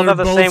Jaden. They both have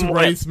the same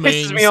one. It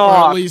pisses me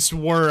off. Or at least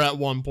were at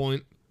one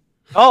point.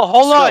 Oh,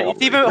 hold on.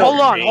 It's even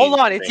hold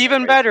on. It's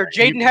even better.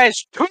 Jaden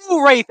has 2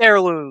 Wraith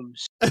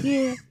heirlooms.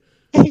 Yeah.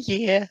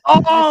 Yeah.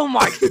 Oh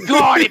my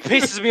God! It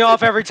pisses me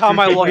off every time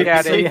I look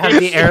at it. So you have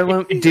the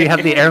heirloom? Do you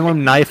have the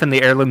heirloom knife and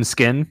the heirloom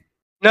skin?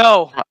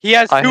 No, he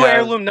has 2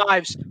 heirloom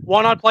knives.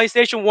 One on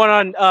PlayStation, one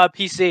on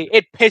PC.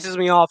 It pisses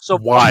me off so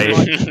Why?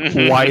 much.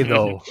 Why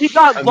though? He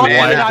got lucky.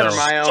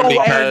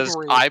 Because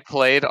I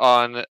played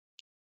on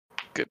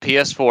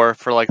PS4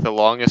 for like the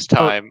longest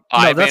time.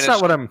 No, that's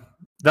not what I'm.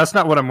 That's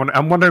not what I'm wondering.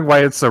 I'm wondering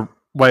why it's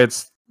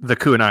the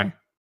kunai.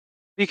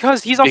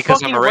 Because he's a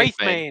fucking Wraith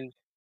main.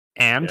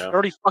 And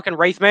dirty fucking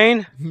Wraith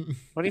main.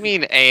 What do you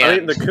mean? And I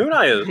mean, the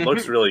kunai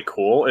looks really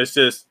cool. It's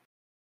just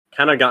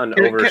kind of gotten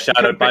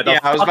overshadowed by the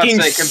fucking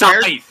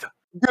scythe.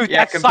 Dude,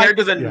 compared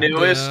to the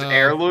newest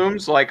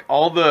heirlooms, like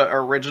all the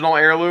original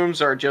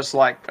heirlooms are just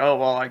like, oh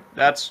well, like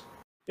that's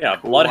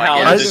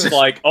Bloodhound is just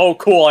like, oh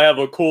cool, I have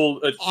a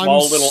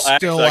small little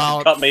axe that I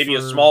can cut maybe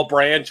a small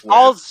branch with.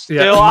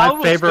 My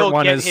favorite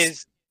one is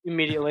his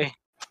immediately.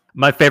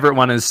 My favorite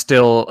one is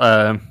still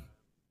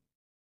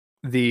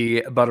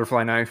the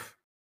butterfly knife.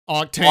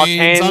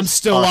 Octanes. I'm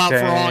still out for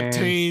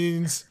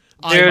Octanes.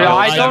 Dude,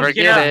 I don't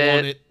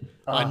get it.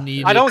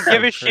 I don't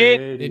give a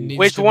shit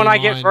which one I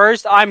get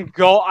first. I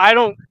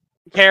don't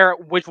care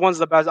which one's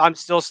the best. I'm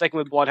still sticking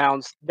with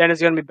Bloodhounds. Then it's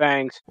gonna be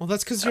Bangs. Well,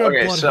 that's because you're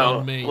a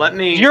Bloodhound main. Let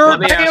me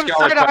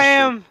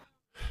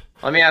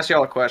ask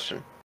y'all a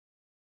question.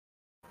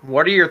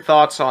 What are your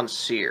thoughts on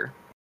Seer?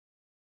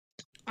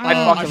 I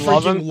fucking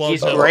love him.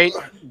 He's great.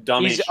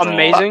 He's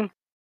amazing.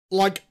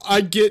 Like,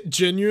 I get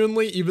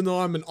genuinely, even though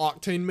I'm an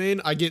Octane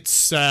main, I get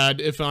sad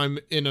if I'm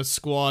in a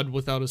squad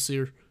without a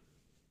Seer.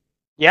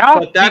 Yeah,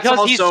 but that's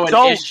because he's so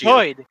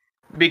good.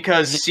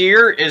 Because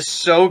Seer is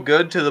so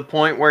good to the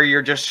point where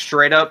you're just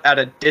straight up at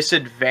a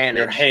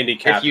disadvantage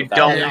if you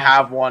don't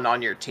have one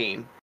on your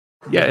team.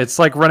 Yeah, it's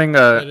like running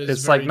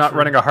it's like not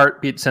running a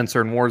heartbeat sensor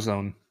in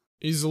Warzone.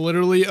 He's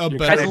literally a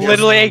better. That's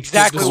literally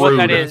exactly what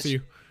that is.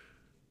 Matthew.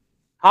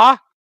 Huh?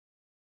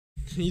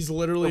 He's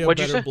literally a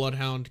better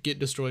bloodhound. Get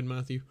destroyed,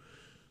 Matthew.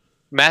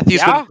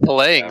 Matthew's been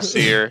playing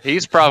Seer.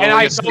 He's probably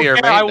a Seer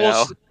main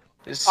now.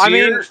 I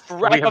mean,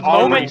 at the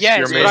moment,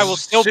 yes, but I will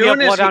still be a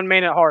bloodhound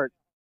main at heart.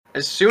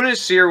 As soon as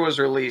Seer was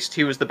released,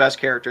 he was the best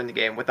character in the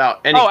game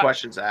without any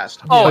questions asked.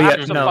 Oh, yeah,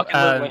 no,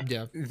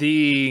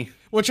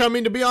 Which, I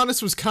mean, to be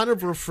honest, was kind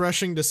of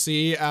refreshing to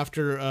see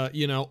after,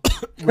 you know,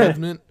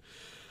 Revenant.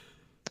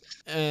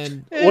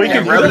 And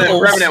Revenant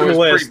was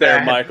pretty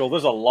bad. Michael,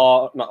 there's a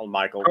lot. Not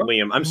Michael,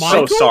 Liam. I'm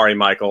so sorry,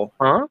 Michael.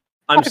 Huh?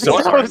 I'm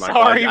so sorry,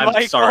 Michael.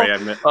 I'm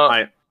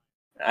sorry.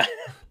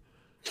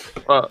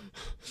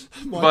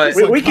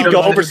 But we could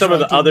go over some of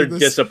the other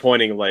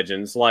disappointing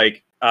legends,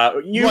 like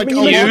you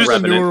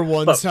the newer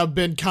ones have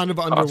been kind of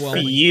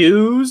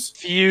underwhelming.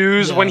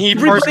 Fuse when he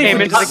first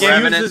came into the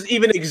game, doesn't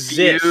even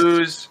exist.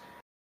 Fuse,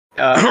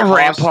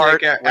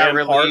 Rampart at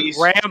release,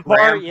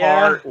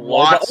 Rampart,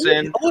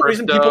 Watson. The only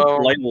reason people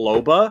play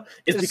Loba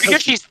is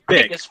because she's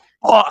thick as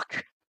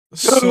fuck.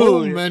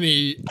 So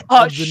many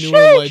of the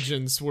newer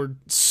legends were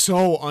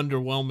so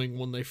underwhelming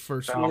when they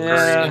first released,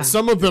 and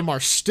some of them are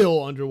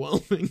still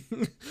underwhelming.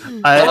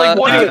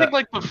 What do you think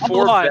like the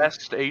 4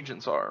 best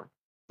agents are?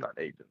 Not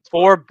agents.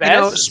 4 best?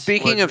 You know,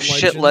 speaking of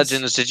shit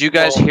legends, did you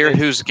guys hear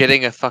who's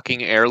getting a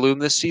fucking heirloom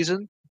this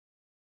season?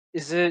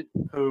 Is it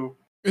who?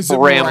 Is it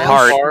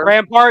Rampart?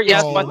 Rampart,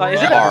 yes, but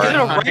is it a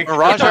wrench?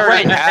 Mirage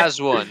already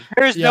has one.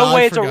 There's no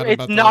way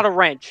it's not a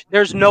wrench.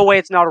 There's no way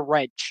it's not a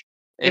wrench.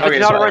 If it's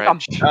not a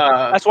wrench,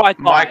 that's why I thought.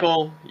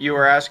 Michael, you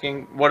were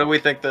asking, what do we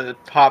think the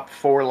top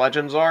 4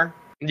 legends are?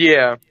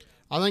 Yeah.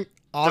 I think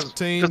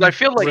Octane. Because I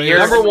feel like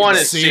number 1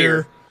 is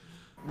Seer.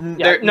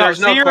 There's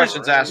no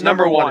questions asked.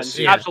 Number 1 is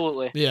Seer.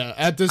 Absolutely. Yeah,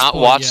 at this point,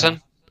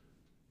 Watson.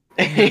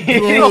 Okay,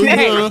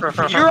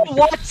 you're a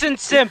Watson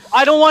simp.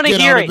 I don't want to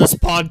hear it. This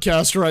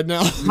podcast right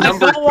now. I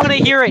don't want to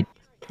hear it.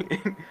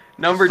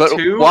 Number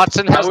 2.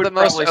 Watson has the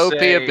most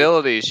OP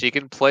abilities. She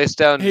can place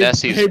down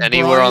Nessies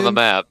anywhere on the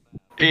map.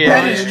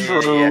 Yeah, that is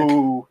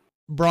true.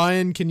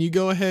 Brian, can you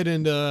go ahead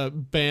and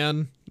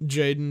ban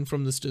Jaden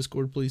from this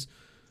Discord, please?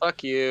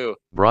 Fuck you.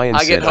 Brian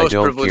said I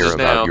don't care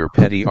about your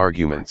petty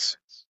arguments.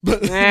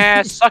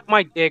 Suck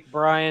my dick,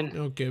 Brian.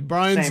 Okay,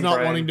 Brian's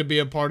not wanting to be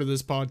a part of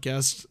this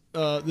podcast.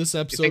 This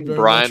episode. You think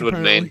Brian would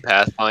main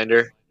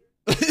Pathfinder?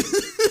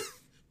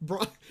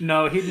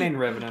 No, he'd main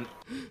Revenant.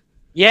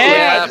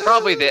 Yeah,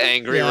 probably the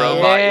angry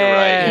robot. You're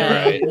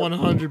right.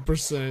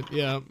 100%.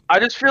 Yeah. I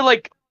just feel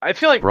like Brian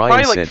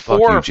probably said, like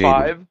 4 or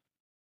 5.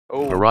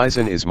 Oh.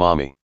 Horizon is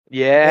mommy.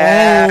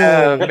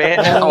 Yeah, man.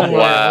 Oh,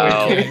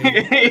 wow.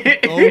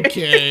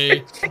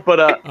 Okay. But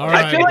right,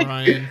 I feel like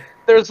Brian.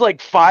 There's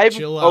like 5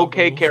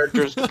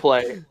 characters to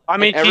play. I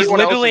mean, she's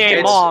literally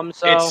a mom,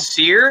 so it's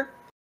Seer,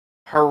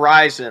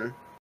 Horizon,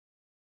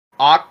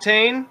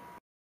 Octane.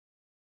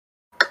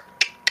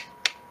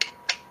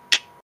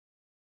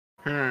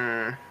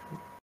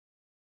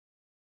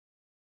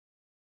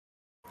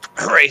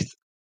 Wraith.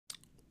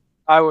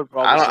 I would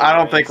probably. I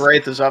don't think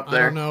Wraith is up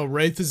there. I don't know.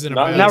 Wraith is in a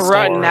bad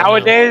spot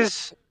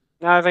nowadays.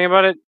 Now I think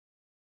about it,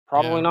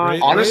 probably not.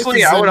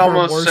 Honestly, I would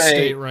almost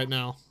say right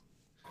now.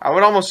 I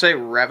would almost say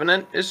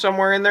Revenant is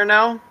somewhere in there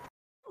now.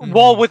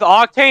 Well, with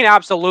Octane,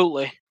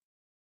 absolutely,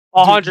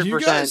 100%. Do you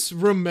guys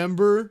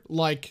remember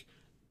like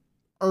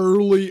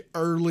early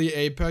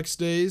Apex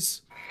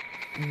days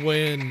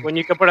when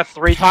you could put a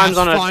 3 times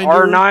on an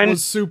R9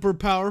 was super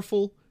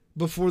powerful?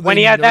 Before they when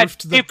he had that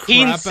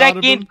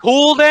 15-second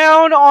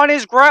cooldown on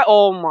his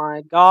oh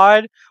my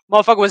god,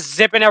 motherfucker was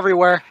zipping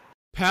everywhere.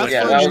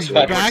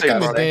 Pathfinder back in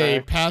the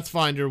day,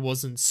 Pathfinder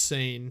was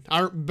insane.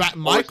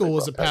 Michael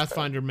was a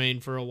Pathfinder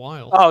main for a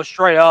while. Oh,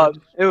 straight up,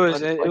 it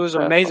was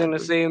amazing to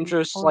see him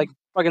just like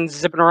fucking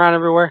zipping around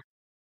everywhere.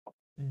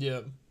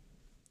 Yeah,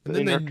 and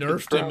then they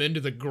nerfed him into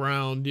the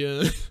ground.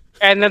 Yeah.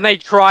 And then they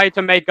tried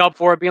to make up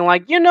for it, being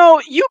like, you know,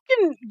 you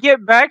can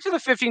get back to the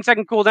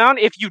 15-second cooldown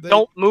if you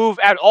don't move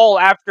at all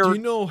after grappling. Do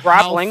you know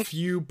how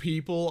few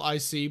people I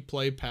see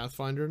play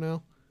Pathfinder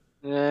now?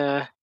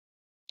 Yeah.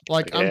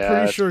 Like, I'm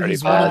pretty sure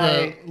he's one of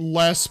the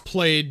less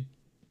played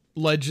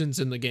legends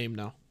in the game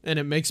now. And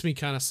it makes me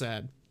kind of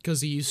sad,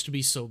 because he used to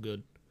be so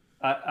good.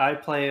 I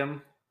play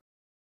him.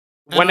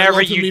 And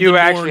whenever you do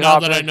actually now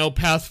that I know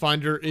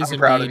Pathfinder is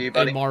indeed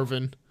a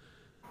Marvin.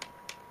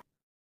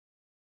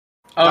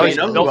 Oh, you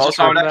know who else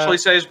I would actually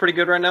say is pretty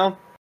good right now?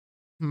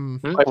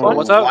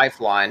 What's up?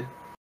 Lifeline.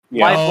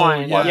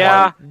 Lifeline,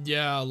 yeah.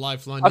 Yeah,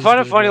 Lifeline. I find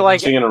it funny,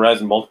 like... She's gonna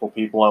res multiple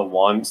people at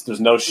once.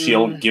 There's no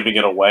shield giving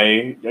it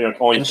away.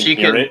 And she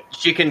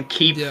can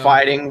keep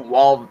fighting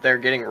while they're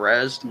getting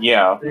rezzed.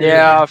 Yeah.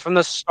 Yeah, from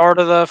the start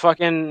of the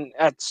fucking...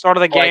 At the start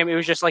of the game, it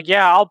was just like,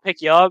 yeah, I'll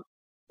pick you up.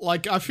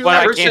 Like, I feel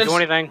like... But I can't do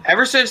anything.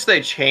 Ever since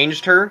they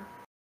changed her,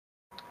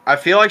 I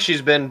feel like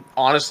she's been,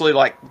 honestly,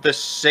 like, the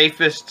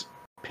safest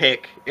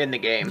pick in the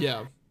game.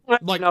 Yeah.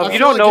 Like, no, you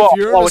don't know if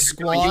you're in a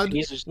squad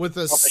with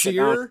a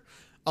Seer,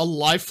 a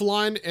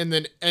Lifeline, and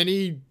then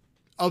any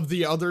of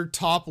the other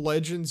top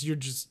legends, you're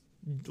just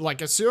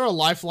like a Seer, a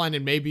Lifeline,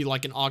 and maybe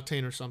like an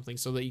Octane or something,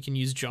 so that you can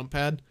use jump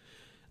pad.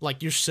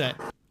 Like, you're set.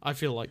 I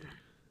feel like.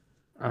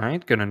 All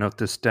right, gonna note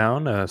this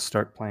down.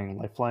 Start playing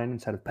Lifeline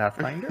instead of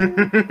Pathfinder.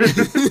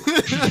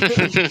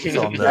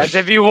 As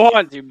if you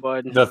want to,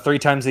 bud. The 3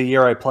 times a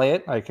year I play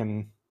it, I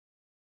can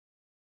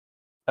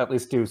at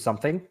least do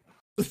something.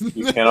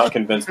 You cannot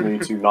convince me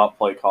to not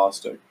play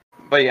Caustic.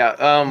 But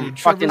yeah, dude,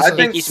 fucking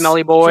stinky,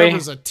 smelly boy.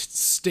 Trevor's a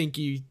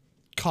stinky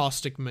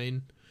Caustic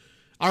main.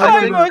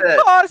 I'm a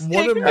Caustic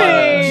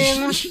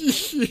main!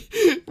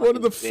 One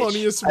of the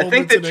funniest moments I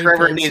think that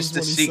Trevor needs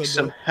to seek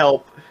some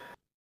help.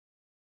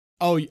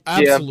 Oh,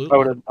 absolutely.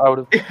 Yeah, I would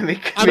have.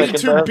 I mean,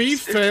 to be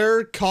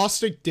fair,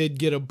 Caustic did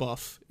get a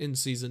buff in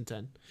Season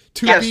 10.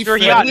 He's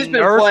been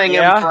playing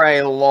him for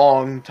a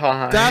long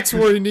time. That's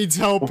where he needs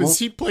help, is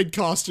he played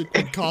Caustic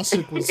when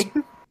Caustic was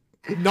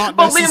not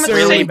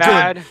necessarily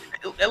bad.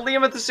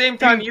 Liam, at the same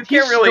time, you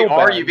can't really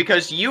argue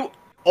because you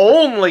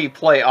only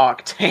play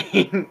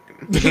Octane.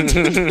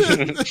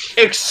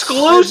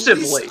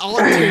 Exclusively.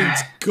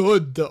 Octane's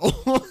good, though.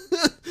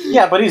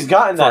 Yeah, but he's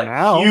gotten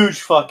that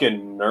huge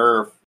fucking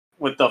nerf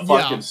with the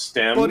fucking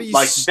stem.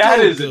 Like, that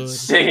is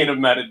insane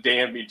amount of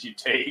damage you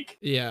take.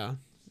 Yeah,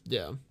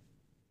 yeah.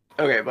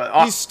 Okay,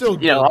 but he's still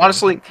good.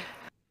 Honestly,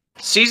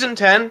 Season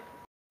 10,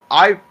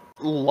 I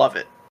love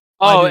it.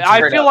 Oh,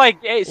 I feel like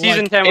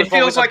Season 10 was it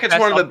feels like it's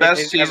one of the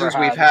best seasons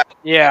we've had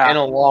in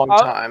a long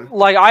time.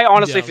 Like, I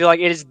honestly feel like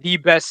it is the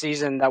best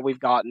season that we've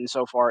gotten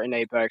so far in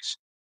Apex.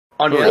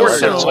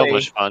 Unfortunately, so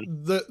much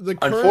fun.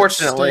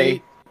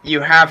 Unfortunately,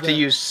 you have to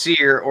use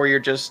Seer or you're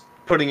just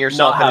putting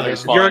yourself in a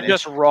disadvantage. You're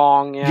just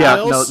wrong.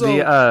 Yeah,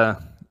 no,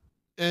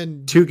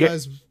 and you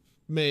guys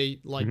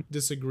may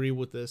disagree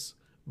with this,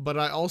 but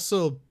I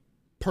also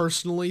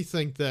personally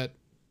think that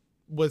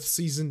with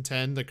Season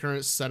 10, the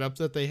current setup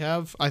that they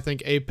have, I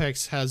think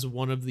Apex has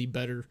one of the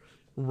better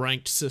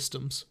ranked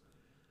systems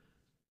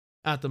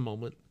at the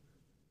moment.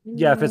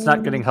 Yeah, if it's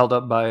not getting held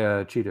up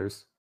by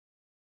cheaters.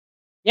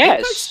 Yes.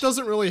 Apex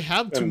doesn't really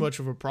have too much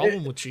of a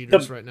problem with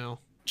cheaters right now.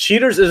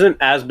 Cheaters isn't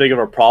as big of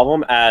a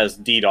problem as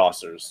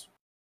DDoSers.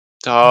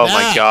 Oh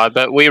my god,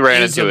 but we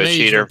ran into a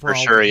cheater for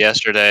sure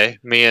yesterday.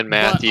 Me and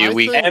Matthew,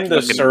 and the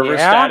server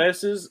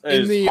status is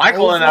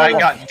Michael and I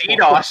got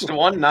DDoSed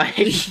one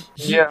night.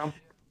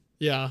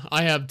 Yeah,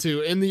 I have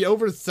too. In the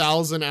over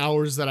 1,000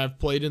 hours that I've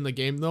played in the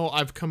game, though,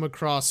 I've come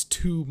across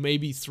 2,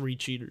 maybe 3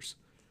 cheaters.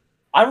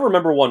 I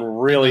remember one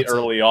really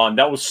early on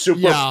that was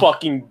super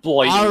fucking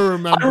blatant. I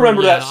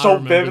remember that so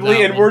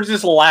vividly, and we're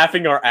just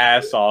laughing our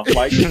ass off.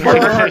 Like,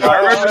 I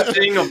remember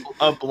seeing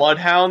a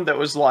Bloodhound that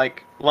was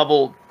like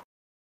level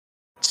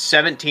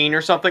 17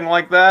 or something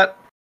like that,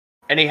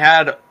 and he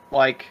had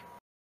like,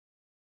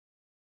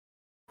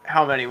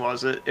 how many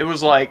was it? It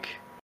was like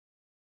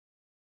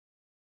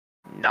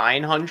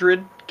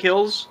 900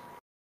 kills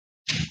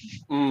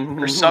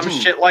or some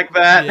shit like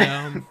that.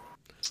 Yeah.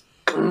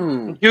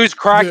 He was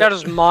cracked out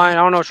of his mind.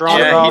 I don't know what's wrong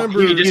with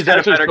him. He just had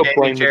a better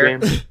gaming chair.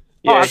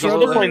 Yeah, he's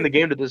still playing the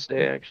game to this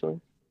day, actually.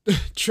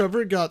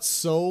 Trevor got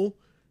so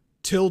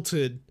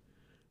tilted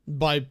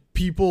by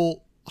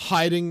people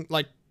hiding,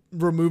 like,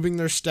 removing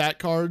their stat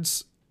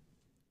cards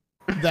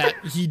that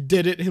he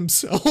did it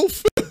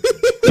himself.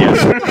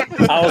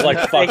 I was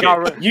like, fuck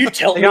it. You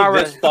tilt me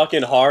this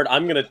fucking hard,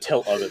 I'm gonna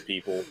tilt other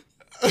people.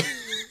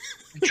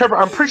 Trevor,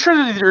 I'm pretty sure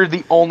that you're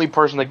the only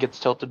person that gets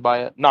tilted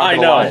by it. I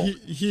know.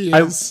 He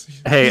is.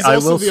 He's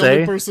also the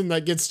only person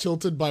that gets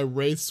tilted by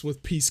wraiths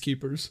with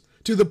peacekeepers.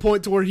 To the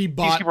point to where he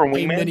bought a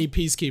mini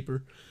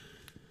peacekeeper.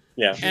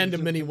 Yeah. And a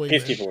mini wingman.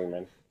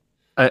 Peacekeeper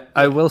wingman.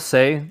 I will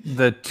say,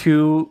 the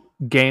 2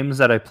 games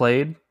that I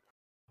played,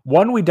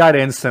 one we died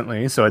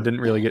instantly, so we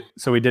didn't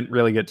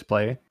really get to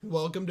play.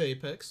 Welcome to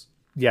Apex.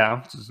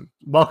 Yeah.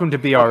 Welcome to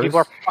BRs. People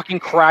are fucking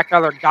cracked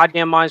out of their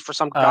goddamn minds for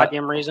some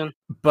goddamn reason.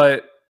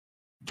 But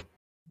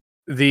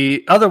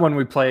the other one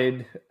we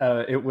played,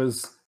 it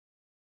was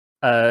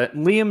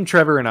Liam,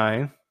 Trevor, and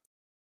I,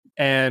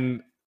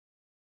 and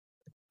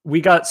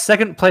we got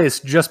 2nd place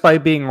just by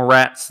being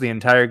rats the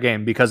entire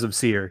game because of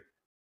Seer.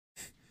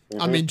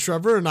 I mean,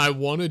 Trevor and I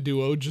won a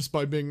duo just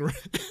by being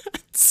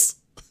rats.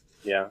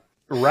 Yeah.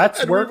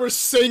 Rats we were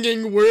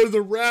singing "We're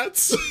the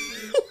Rats."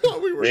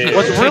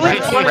 What's really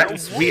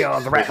funny? We are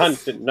the rats. We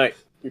hunt at night.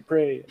 We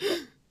pray.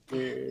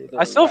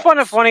 I still find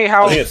it funny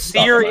how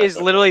Seer is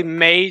literally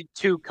made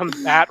to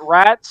combat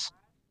rats.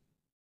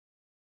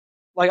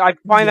 Like, I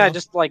find that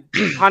just, like,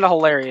 kind of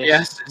hilarious.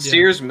 Yes,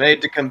 Seer's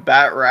made to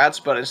combat rats,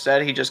 but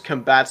instead he just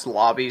combats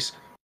lobbies.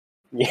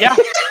 Yeah.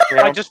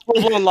 I just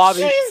full-blown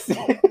lobby.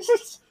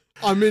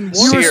 I mean,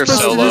 you were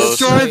supposed to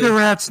destroy the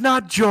rats,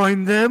 not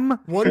join them.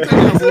 One thing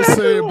I will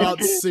say about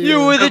Seer...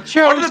 You were the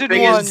chosen one. One of the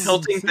biggest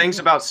tilting things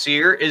about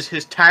Seer is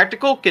his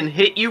tactical can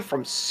hit you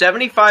from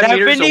 75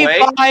 meters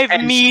away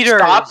and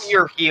stop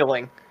your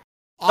healing.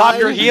 Stop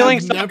your healing,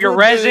 stop your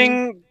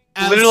rezzing,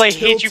 literally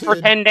hit you for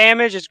 10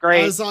 damage. It's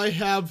great. As I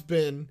have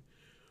been.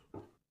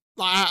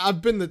 I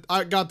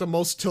got the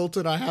most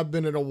tilted I have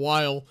been in a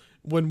while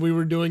when we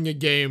were doing a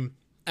game,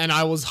 and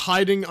I was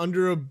hiding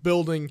under a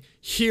building,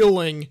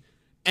 healing,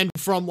 and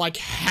from like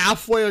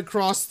halfway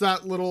across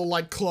that little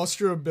like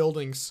cluster of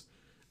buildings,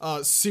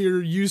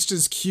 Seer used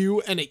his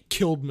Q and it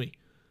killed me.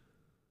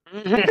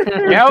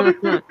 Yep.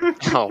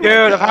 Oh,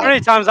 dude, how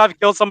many times I've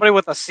killed somebody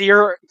with a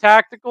Seer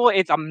tactical,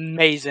 it's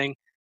amazing.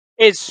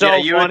 It's so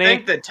funny. You would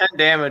think that 10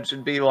 damage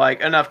would be like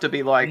enough to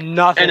be like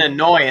an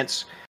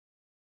annoyance.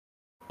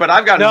 But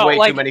I've gotten way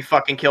too many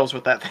fucking kills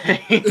with that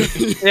thing.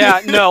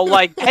 Yeah, no,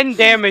 like 10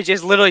 damage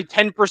is literally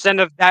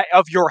 10%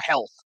 of your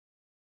health.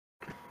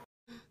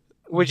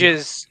 Which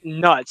is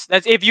nuts.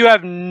 That's if you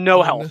have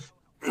no health.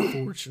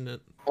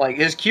 Unfortunate. Like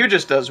his Q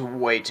just does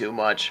way too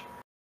much.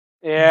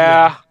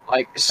 Yeah.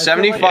 Like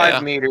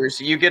 75 meters,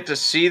 you get to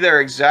see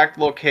their exact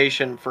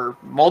location for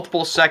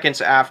multiple seconds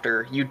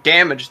after. You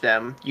damage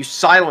them, you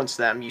silence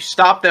them, you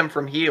stop them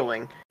from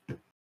healing.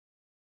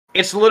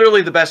 It's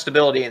literally the best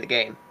ability in the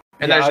game.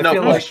 And there's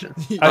no question.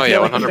 I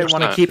feel like if they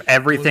want to keep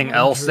everything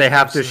else, they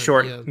have to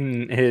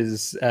shorten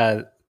his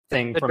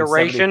thing from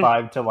duration?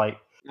 75 to like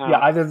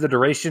either the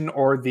duration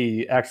or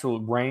the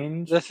actual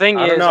range. The thing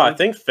is, I don't know. I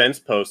think fence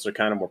posts are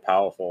kind of more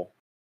powerful.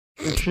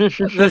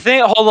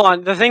 Hold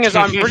on. The thing is,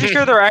 I'm pretty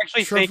sure they're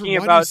actually thinking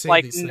about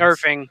like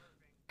nerfing.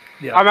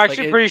 Yeah, I'm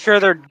actually pretty sure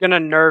they're gonna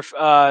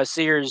nerf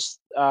Seer's.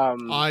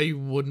 I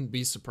wouldn't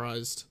be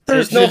surprised.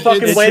 There's no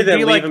fucking way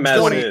they leave him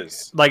as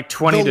is. Like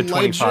 20 to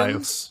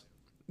 25.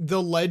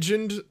 The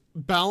legend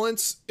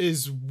balance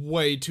is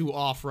way too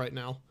off right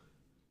now.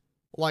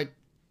 Like,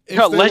 if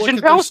they legend look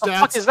at balance? their stats, the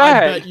fuck is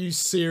that? I bet you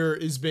Seer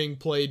is being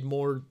played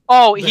more.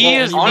 Oh, he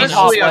is.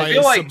 Honestly, I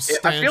feel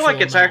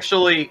like it's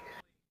actually.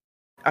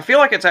 I feel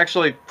like it's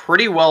actually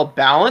pretty well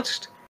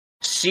balanced.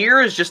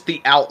 Seer is just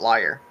the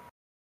outlier.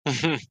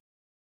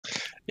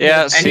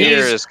 Yeah,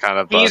 Seer is kind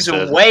of busted.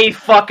 He's way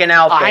fucking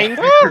out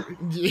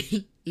there.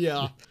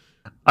 Yeah.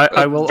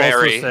 I will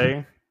also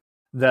say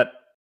that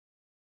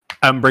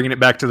I'm bringing it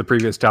back to the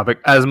previous topic.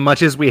 As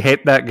much as we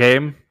hate that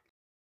game,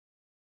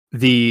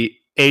 the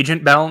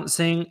agent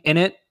balancing in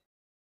it,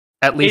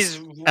 at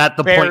least at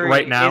the point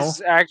right now,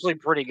 is actually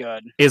pretty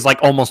good. Is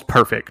like almost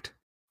perfect.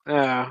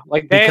 Yeah,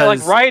 like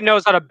Riot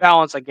knows how to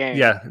balance a game.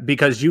 Yeah,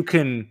 because you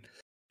can.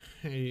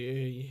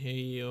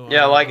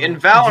 Yeah, like in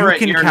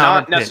Valorant, you're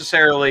not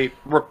necessarily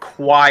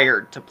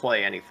required to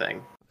play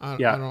anything. You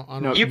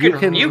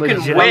can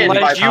win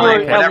by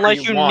playing whatever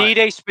you want. Need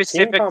a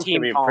specific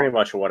team comp. Pretty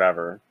much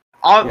whatever.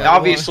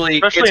 Obviously,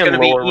 it's going to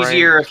be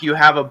easier if you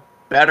have a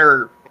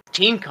better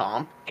team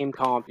comp. Team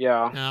comp,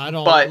 yeah. I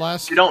don't.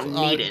 But you don't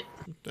need it.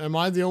 Am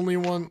I the only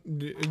one?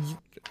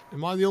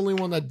 Am I the only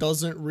one that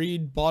doesn't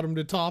read bottom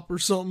to top or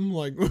something?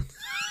 Like, what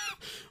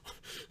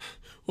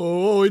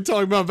are we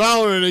talking about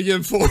Valorant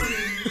again for?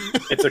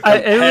 It's a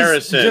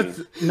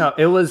comparison.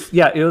 It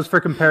was for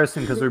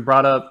comparison because we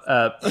brought up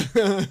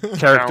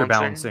character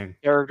balancing.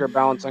 Character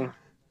balancing.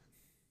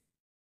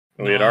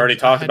 We had already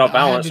talked about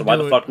balance, so why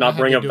the fuck not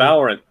bring up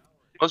Valorant?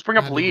 Let's bring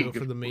up League.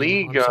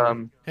 League,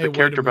 the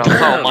character balance.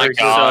 Oh my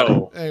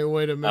god. Hey,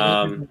 wait a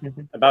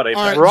minute. About Apex.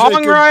 Right,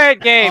 wrong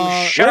Riot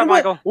game. Shut up,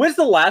 Michael. When's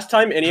the last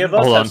time any of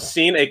us have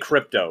seen a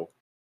crypto?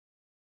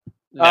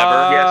 Never.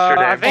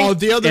 Yesterday.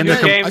 The other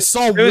day. I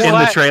saw one in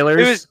the trailers.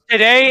 It was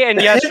today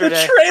and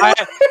yesterday.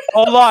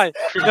 Hold on.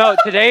 No,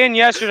 today and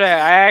yesterday,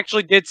 I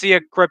actually did see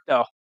a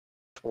crypto.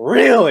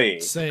 Really?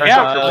 Same.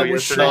 Yeah.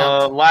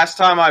 Last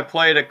time I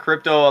played a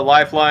crypto, a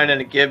lifeline,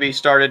 and a Gibby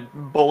started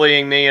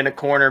bullying me in a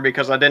corner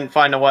because I didn't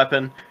find a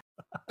weapon.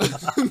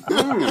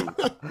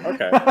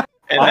 Okay.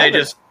 And they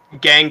just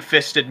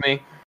gang-fisted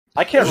me.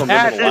 I can't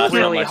remember the last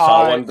time I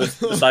saw one,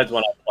 besides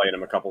when I played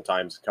him a couple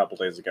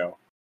days ago.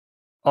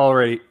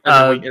 Alrighty.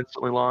 We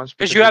instantly lost.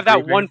 Because you have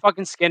that one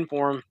fucking skin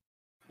for him.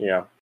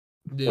 Yeah.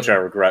 Which I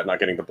regret not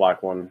getting the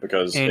black one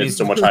because it's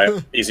so much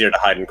easier to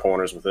hide in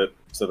corners with it.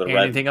 So the red.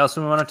 Anything else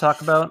we want to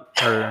talk about?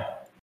 Or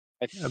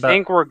I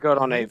think we're good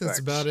on Apex. That's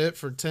about it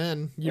for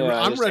 10.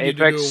 I'm ready to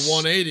do a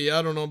 180.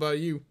 I don't know about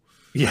you.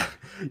 Yeah.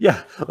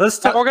 Let's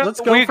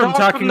go from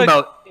talking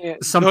about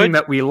something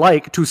that we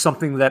like to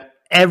something that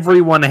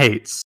everyone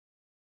hates.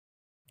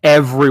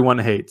 Everyone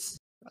hates.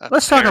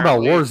 Let's talk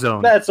about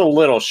Warzone. That's a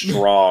little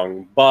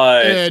strong,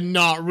 but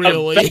not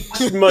really.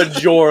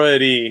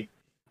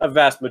 A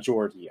vast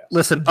majority, yes.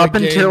 Listen, the up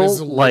game until is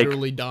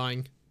literally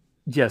dying.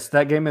 Yes,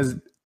 that game is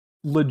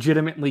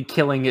legitimately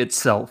killing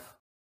itself.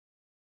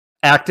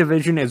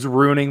 Activision is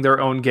ruining their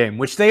own game,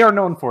 which they are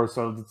known for.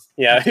 So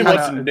it's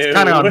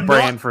kind of on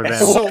brand for them.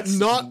 So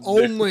not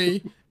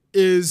only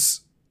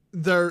is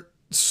there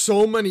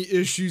so many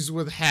issues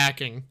with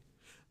hacking,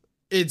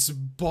 it's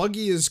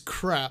buggy as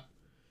crap.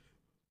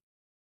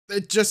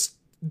 It just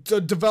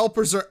the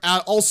developers are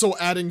also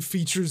adding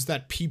features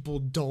that people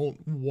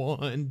don't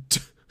want.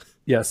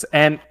 Yes,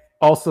 and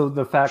also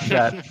the fact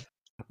that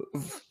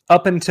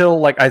up until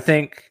like I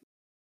think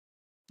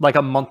like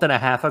a month and a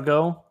half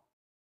ago,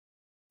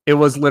 it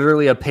was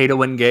literally a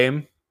pay-to-win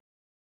game.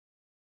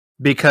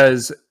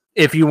 Because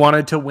if you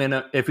wanted to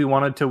win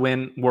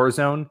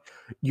Warzone,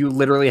 you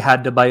literally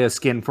had to buy a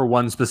skin for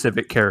one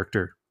specific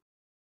character.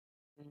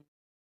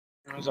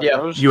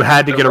 Yeah, you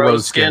had to get a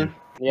rose skin.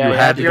 Yeah, you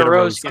had to get a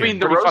rose skin. I mean,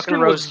 the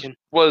rose skin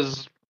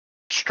was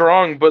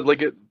strong, but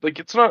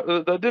it's not.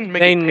 That didn't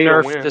make it pay to win. They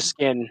nerfed the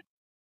skin.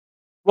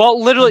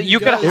 Well, literally, you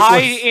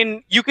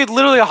could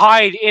literally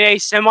hide in a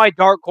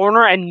semi-dark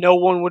corner, and no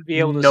one would be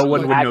able to. No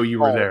one would know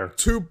you were there.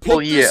 To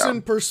put this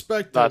in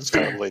perspective, that's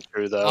totally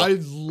true, though. I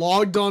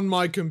logged on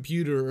my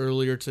computer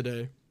earlier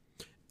today,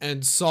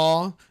 and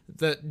saw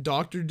that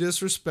Dr.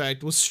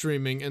 Disrespect was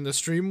streaming, and the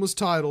stream was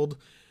titled,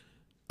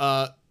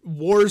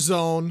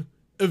 "Warzone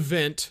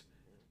Event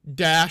 -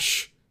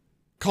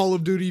 Call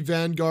of Duty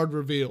Vanguard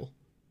Reveal,"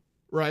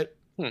 right?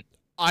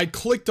 I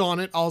clicked on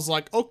it. I was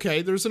like,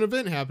 okay, there's an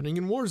event happening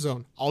in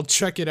Warzone. I'll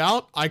check it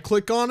out. I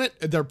click on it,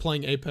 and they're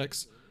playing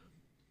Apex.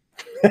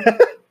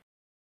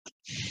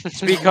 It's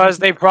because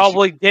they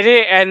probably did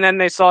it, and then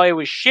they saw it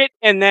was shit,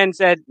 and then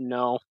said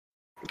no.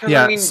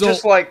 Yeah, I mean, so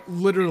just like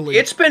literally,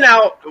 it's been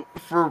out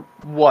for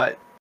what?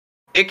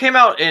 It came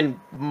out in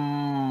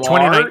March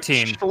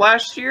 2019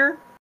 last year.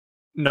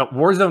 No,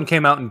 Warzone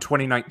came out in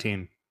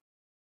 2019.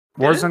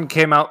 Warzone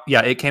came out.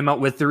 Yeah, it came out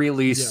with the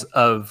release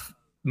of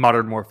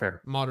Modern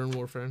Warfare. Modern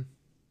Warfare.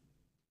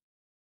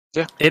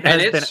 Yeah. It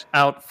has been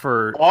out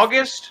for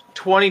August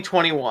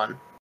 2021.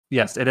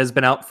 Yes, it has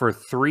been out for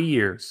 3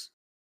 years.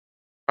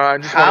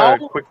 Just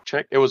want a quick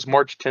check. It was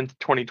March 10th,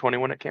 2020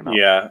 when it came out.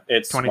 Yeah,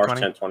 it's March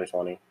 10th,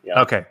 2020.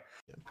 Yeah. Okay.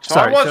 So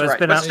I was right,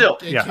 but still,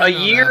 a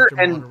year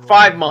and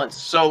 5 months,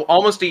 so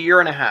almost a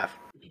year and a half.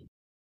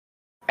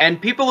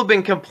 And people have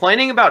been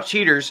complaining about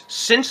cheaters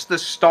since the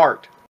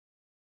start.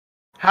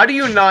 How do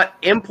you not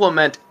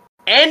implement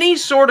any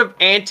sort of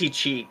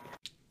anti-cheat,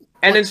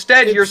 and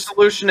instead your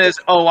solution is,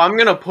 oh, I'm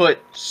gonna put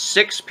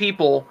 6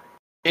 people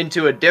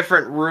into a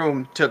different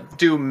room to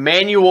do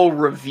manual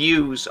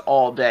reviews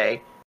all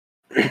day?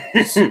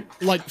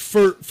 Like,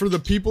 for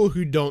the people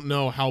who don't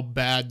know how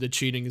bad the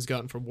cheating has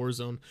gotten from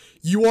Warzone,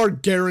 you are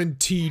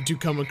guaranteed to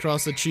come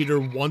across a cheater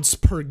once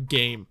per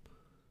game.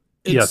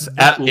 Yes,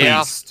 at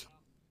least.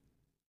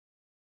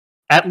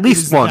 At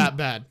least one that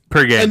bad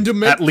per game. And to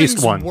make at least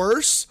things one.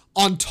 worse,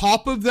 on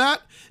top of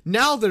that,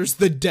 now there's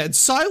the dead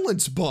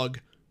silence bug.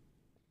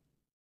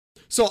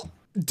 So,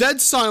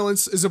 dead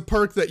silence is a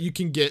perk that you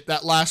can get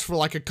that lasts for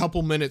like a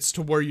couple minutes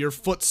to where your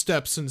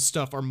footsteps and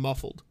stuff are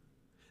muffled.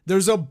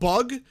 There's a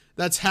bug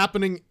that's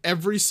happening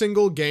every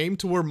single game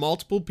to where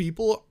multiple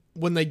people,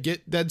 when they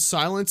get dead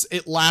silence,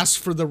 it lasts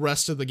for the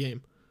rest of the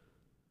game.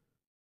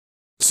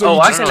 So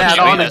I can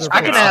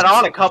add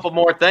on a couple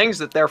more things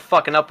that they're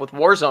fucking up with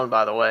Warzone,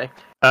 by the way.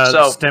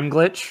 Stem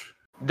glitch.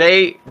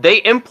 They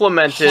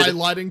implemented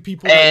highlighting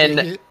people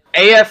an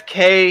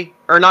AFK,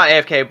 or not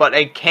AFK, but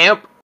a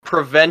camp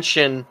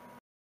prevention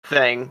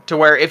thing to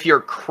where if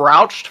you're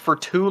crouched for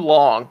too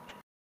long,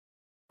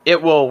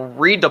 it will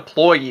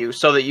redeploy you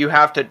so that you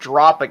have to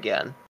drop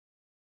again.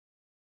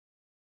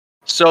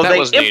 So they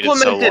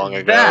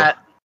implemented that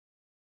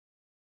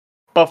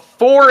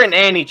before an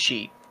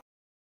anti-cheat.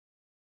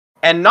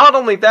 And not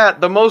only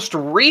that, the most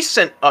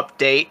recent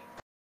update,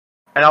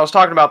 and I was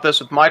talking about this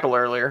with Michael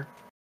earlier,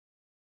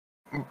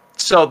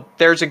 so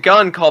there's a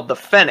gun called the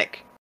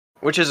Fennec,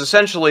 which is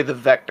essentially the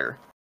Vector.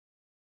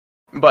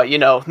 But, you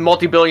know,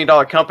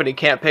 multi-billion-dollar company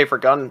can't pay for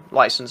gun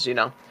license, you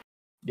know.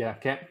 Yeah,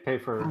 can't pay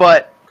for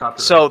copyright.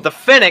 So the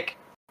Fennec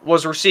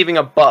was receiving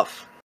a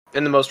buff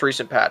in the most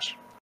recent patch.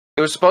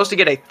 It was supposed to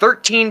get a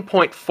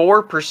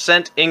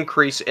 13.4%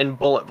 increase in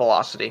bullet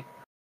velocity.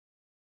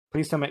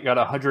 Please tell me it got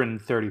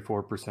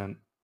 134%.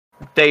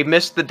 They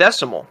missed the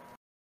decimal.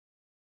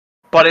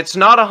 But it's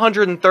not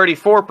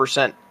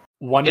 134%.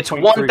 It's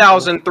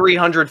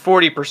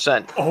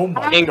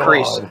 1,340%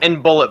 increase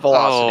in bullet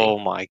velocity. Oh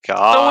my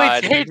god. So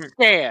it's hit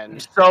scan.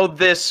 So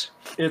this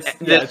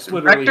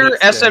Vector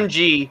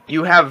SMG,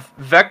 you have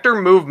Vector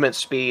movement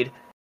speed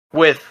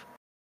with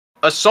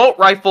assault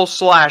rifle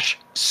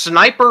 /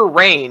 sniper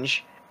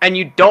range, and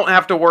you don't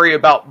have to worry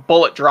about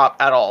bullet drop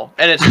at all.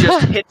 And it's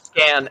just hit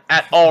scan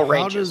at all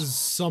ranges. How does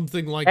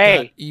something like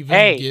that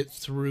even get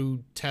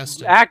through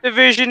testing?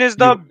 Activision is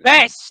the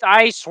best!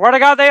 I swear to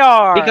God they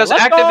are! Because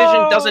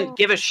Activision doesn't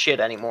give a shit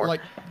anymore. Like,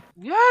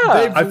 yeah.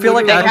 I feel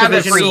like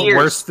Activision is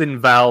worse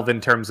than Valve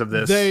in terms of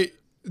this.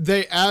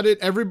 They added,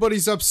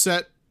 everybody's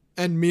upset,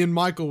 and me and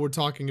Michael were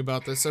talking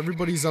about this.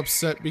 Everybody's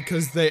upset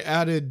because they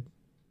added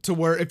to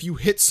where if you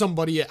hit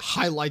somebody, it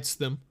highlights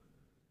them.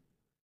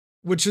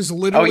 Which is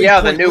literally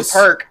the new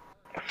perk.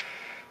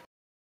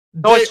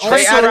 So it's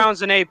tracer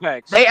rounds in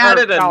Apex. They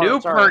added a new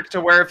perk to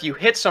where if you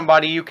hit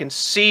somebody, you can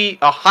see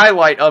a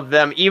highlight of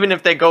them even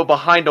if they go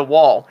behind a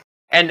wall.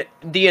 And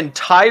the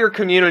entire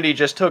community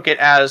just took it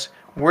as,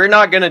 we're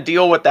not going to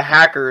deal with the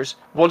hackers.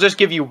 We'll just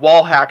give you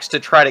wall hacks to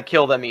try to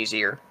kill them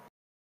easier.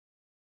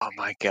 Oh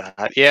my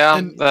god. Yeah,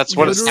 and that's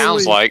what it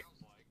sounds like.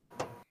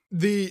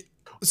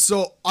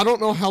 So I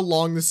don't know how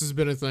long this has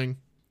been a thing,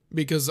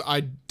 because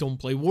I don't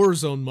play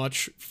Warzone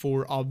much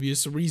for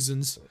obvious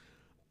reasons.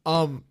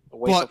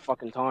 Waste of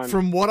fucking time.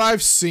 From what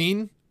I've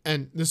seen,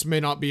 and this may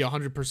not be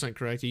 100%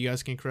 correct, you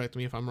guys can correct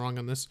me if I'm wrong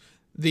on this,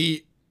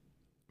 the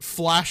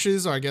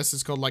flashes, or I guess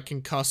it's called like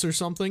concuss or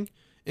something,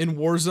 in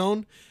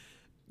Warzone,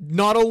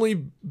 not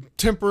only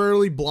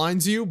temporarily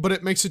blinds you, but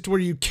it makes it to where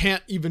you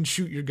can't even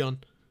shoot your gun.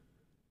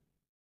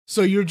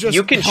 So you're just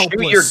you can shoot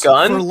your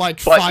gun for like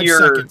 5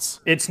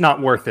 seconds. It's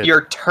not worth it.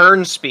 Your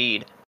turn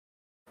speed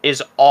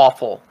is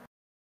awful.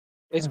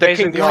 It's the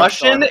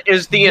concussion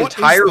is the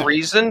entire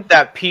reason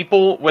that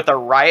people with a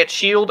riot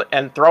shield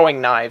and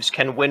throwing knives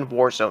can win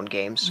Warzone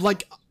games.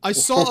 Like, I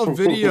saw a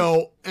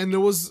video, and there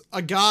was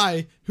a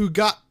guy who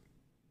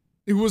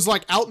was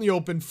like out in the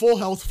open, full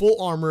health,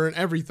 full armor, and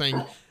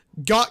everything,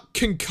 got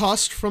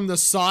concussed from the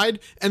side,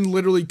 and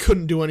literally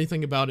couldn't do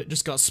anything about it,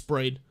 just got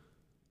sprayed.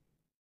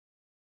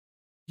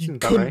 You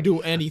couldn't do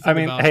anything I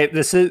mean, about hey, it.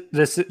 this is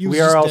we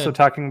are also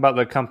talking about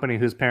the company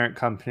whose parent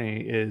company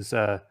is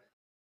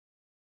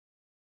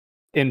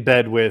in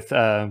bed with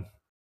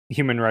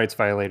human rights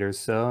violators.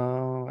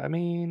 So, I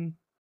mean,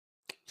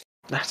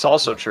 that's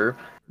also true.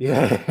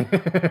 Yeah.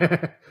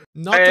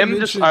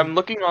 I'm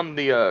looking on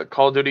the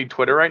Call of Duty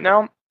Twitter right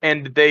now,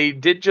 and they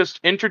did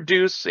just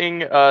introducing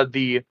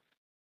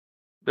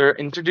they're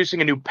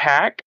introducing a new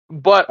pack,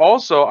 but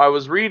also I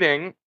was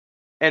reading,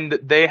 and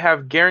they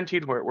have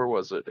guaranteed, where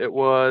was it? It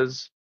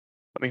was,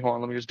 let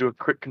me just do a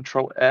quick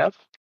Control F.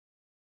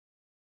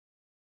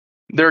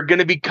 They're going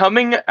to be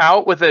coming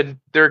out with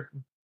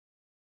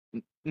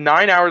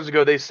 9 hours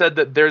ago, they said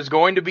that there's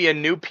going to be a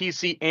new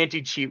PC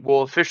anti-cheat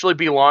will officially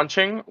be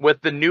launching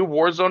with the new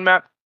Warzone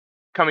map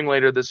coming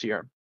later this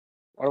year.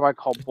 What do I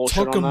call bullshit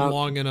on that? Took them that?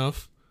 long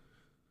enough.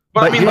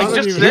 But I mean, like,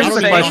 just this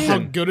thing. How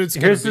good it's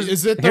going to be.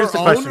 Is it their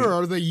own, or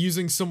are they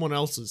using someone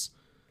else's?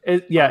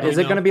 Is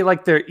it going to be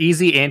like their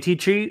easy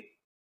anti-cheat,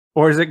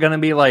 or is it going to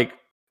be like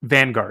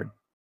Vanguard?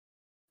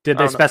 Did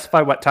they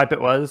specify what type it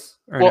was?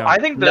 Well, no? I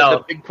think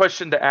the big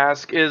question to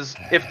ask is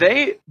if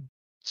they...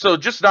 So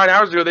just 9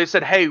 hours ago, they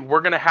said, hey,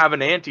 we're going to have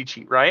an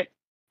anti-cheat, right?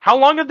 How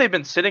long have they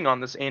been sitting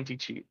on this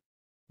anti-cheat?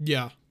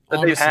 Yeah.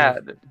 That they've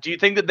had? Do you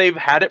think that they've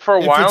had it for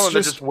a while and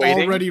they're just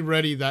waiting? Already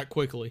ready that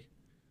quickly?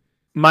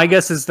 My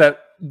guess is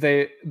that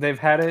they've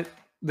had it.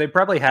 They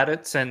probably had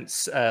it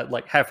since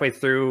like halfway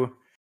through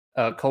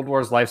Cold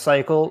War's life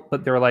cycle,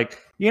 but they were like,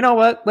 you know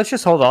what? Let's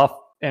just hold off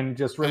and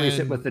just release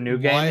it with the new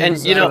game, and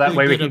that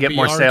way we can get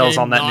more sales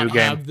on that new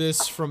game. Have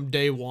this from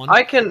day one.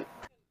 I can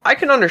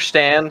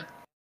understand.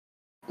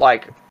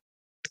 Like,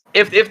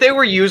 if they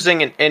were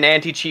using an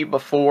anti-cheat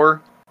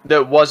before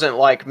that wasn't,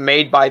 like,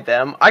 made by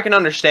them, I can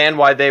understand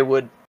why they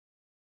would,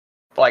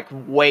 like,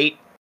 wait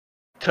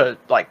to,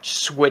 like,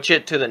 switch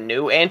it to the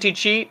new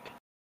anti-cheat.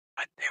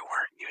 But they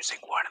weren't using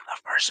one in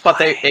the first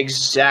place.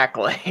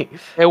 Exactly.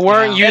 They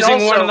weren't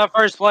using one in the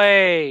first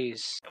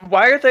place.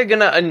 Why are they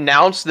going to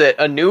announce that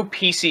a new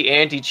PC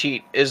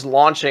anti-cheat is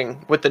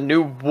launching with the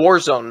new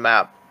Warzone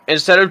map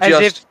instead of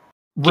just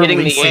getting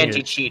the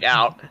anti-cheat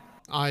out?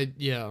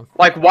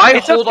 Like, why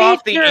hold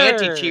off the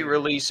anti-cheat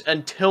release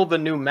until the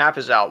new map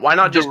is out? Why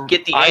not just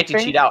get the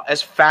anti-cheat out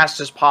as fast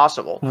as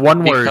possible?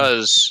 One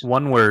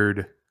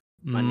word.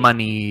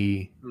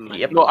 Money.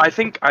 Yep. No, I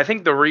think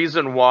the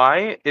reason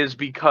why is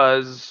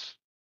because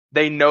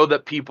they know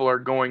that people are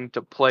going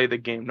to play the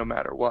game no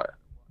matter what.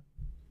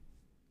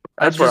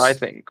 That's what I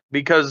think.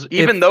 Because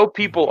even though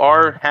people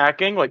are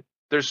hacking, like,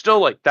 there's still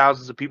like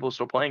thousands of people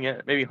still playing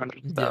it, maybe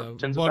hundreds of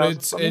thousands, tens of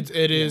thousands. But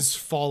it is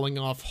falling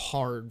off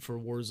hard for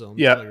Warzone.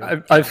 Yeah,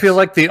 I feel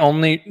like the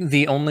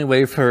only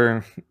way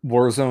for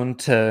Warzone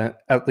to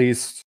at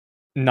least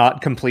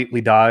not completely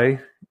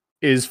die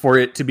is for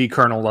it to be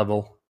kernel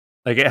level.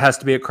 Like, it has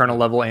to be a kernel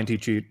level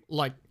anti-cheat,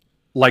 like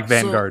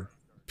Vanguard.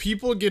 So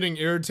people getting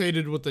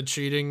irritated with the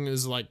cheating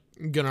is like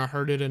gonna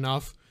hurt it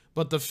enough,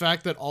 but the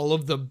fact that all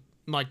of the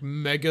like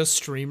mega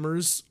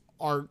streamers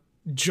are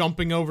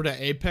jumping over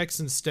to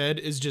Apex instead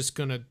is just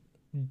gonna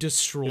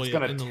destroy it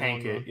in the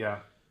long run. Yeah.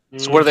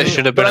 It's where they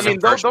should have been in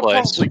the first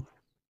place.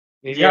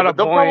 They'll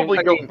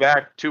probably go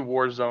back to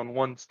Warzone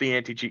once the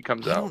anti-cheat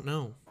comes out. I don't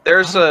know.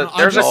 There's a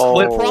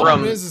clip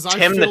from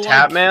Tim the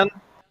Tapman.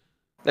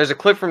 There's a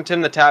clip from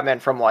Tim the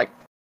Tapman from like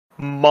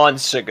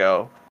months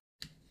ago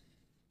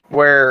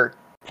where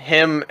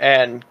him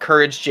and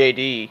Courage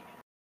JD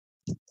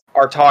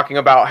are talking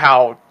about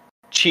how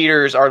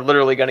cheaters are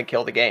literally going to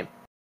kill the game.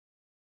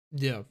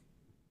 Yeah.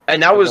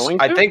 And that was,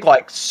 I think,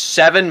 like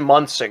 7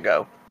 months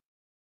ago.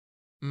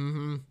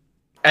 Mm-hmm.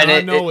 And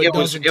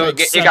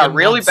it got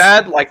really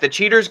bad. Like, the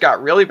cheaters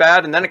got really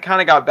bad, and then it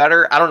kind of got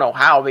better. I don't know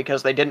how,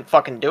 because they didn't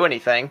fucking do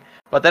anything.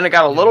 But then it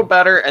got a little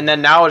better, and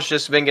then now it's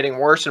just been getting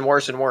worse and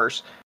worse and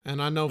worse.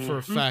 And I know for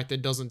a fact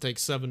it doesn't take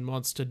 7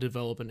 months to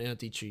develop an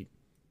anti-cheat.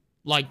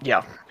 Like,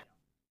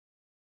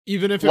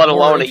 even if let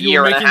alone a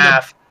year and a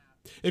half.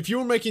 If you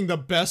were making the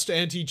best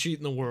anti-cheat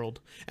in the world,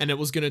 and it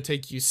was going to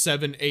take you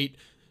 7, 8,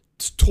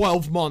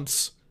 12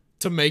 months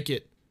to make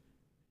it,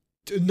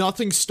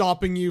 nothing's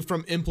stopping you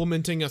from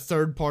implementing a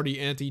third-party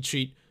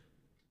anti-cheat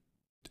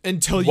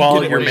until you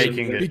While get you're it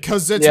making it.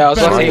 because it's Yeah, I was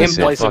better. like, Ryan in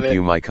said, place of fuck it.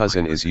 you, my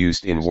cousin is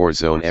used in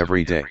Warzone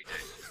every day.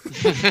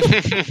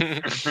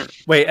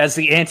 Wait, as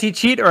the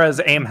anti-cheat or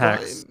as aim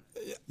hacks?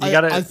 You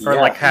gotta, or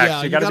like hacks,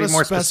 yeah, you gotta be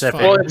more specify.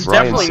 specific. Well, it's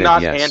Brian definitely said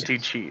not yes.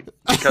 anti-cheat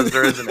because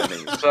there isn't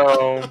any.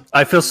 So,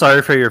 I feel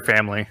sorry for your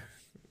family,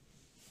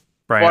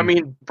 Brian. well, I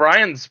mean,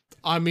 Brian's.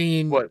 I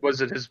mean, What was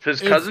it? His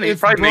cousin? He's if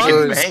probably making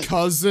Brian's bank.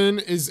 cousin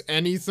is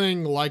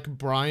anything like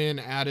Brian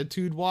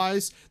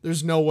attitude-wise,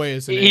 there's no way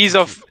it's an He's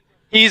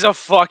anti-cheat. a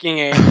fucking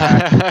aim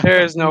hack.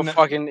 There is no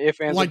fucking if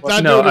ands. Like or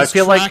that buts. dude is I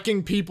feel like-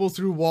 tracking people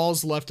through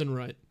walls left and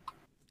right.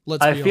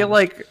 I feel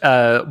honest.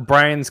 like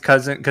Brian's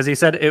cousin, because he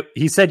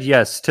said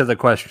yes to the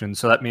question,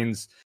 so that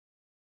means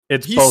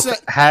it's He both said-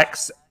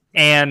 hacks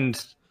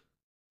and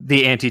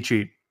the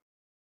anti-cheat.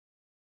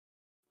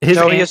 He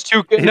has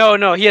two.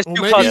 No, he has Well,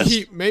 two maybe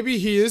cousins. maybe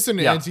he is an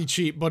Yeah.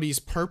 anti-cheat, but he's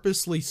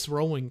purposely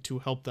throwing to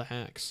help the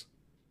hacks.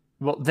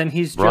 Well, then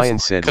he's Brian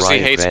just... said 'Cause he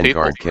Riot hates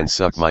Vanguard people. can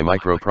suck my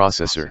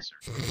microprocessor.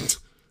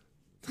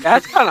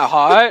 That's kind of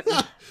hot.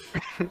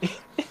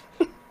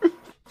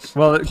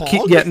 Well,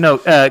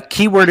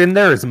 keyword in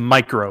there is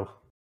micro.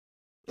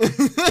 Hey,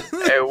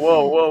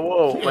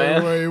 whoa,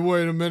 man.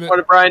 Wait a minute. What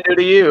did Brian do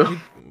to you?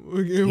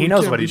 We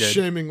knows can't what he be did.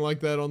 shaming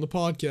like that on the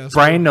podcast.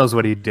 Brian knows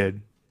what he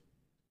did.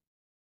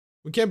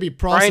 We can't be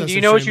Brian, processor do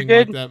you know what you shaming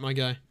did? like that, my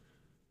guy.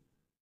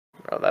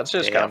 Bro, that's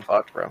just kind of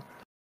fucked, bro.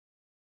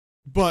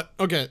 But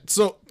okay,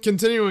 so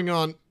continuing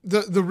on,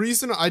 the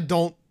reason I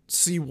don't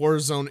see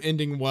Warzone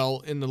ending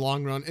well in the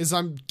long run is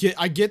I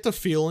get the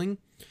feeling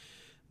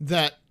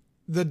that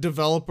the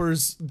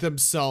developers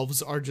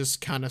themselves are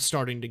just kind of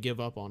starting to give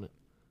up on it.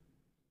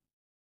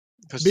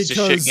 Because it's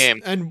a shit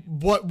game. And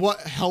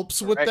what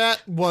helps with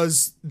that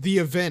was the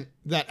event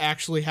that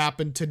actually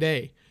happened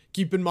today.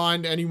 Keep in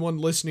mind, anyone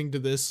listening to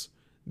this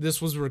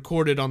was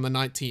recorded on the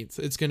 19th.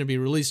 It's going to be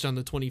released on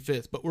the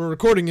 25th, but we're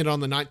recording it on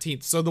the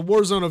 19th. So the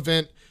Warzone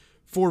event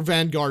for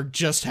Vanguard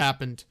just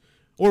happened.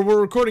 Or we're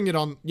recording it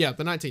on, the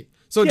 19th.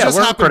 So it just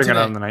we're happened recording today.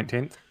 it on the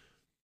 19th.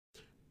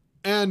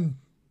 And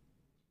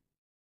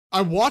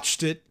I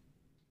watched it,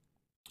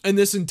 and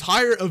this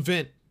entire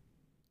event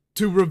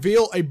to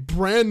reveal a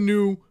brand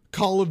new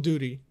Call of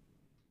Duty,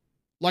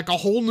 like a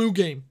whole new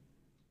game,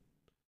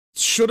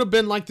 should have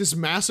been like this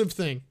massive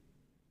thing.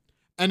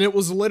 And it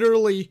was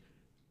literally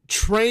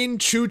train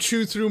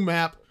choo-choo through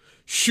map,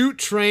 shoot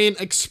train,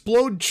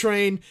 explode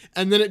train,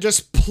 and then it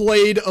just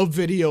played a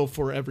video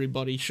for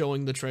everybody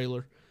showing the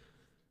trailer.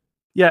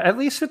 Yeah, at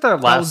least with their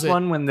last it.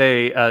 one, when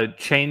they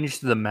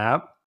changed the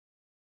map,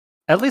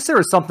 at least there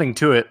was something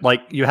to it.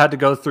 Like, you had to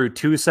go through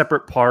 2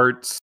 separate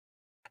parts,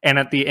 and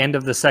at the end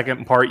of the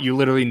second part, you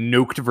literally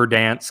nuked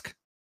Verdansk.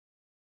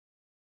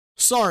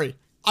 Sorry,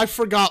 I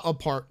forgot a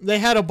part. They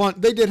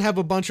did have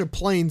a bunch of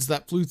planes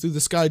that flew through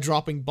the sky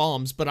dropping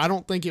bombs, but I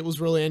don't think it was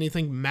really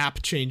anything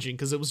map changing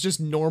because it was just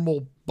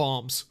normal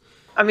bombs.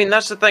 I mean,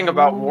 that's the thing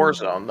about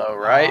Warzone, though,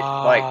 right?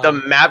 Like, the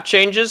map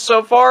changes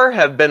so far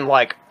have been,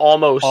 like,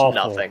 almost Awful.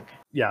 nothing.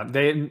 Yeah,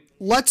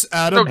 Let's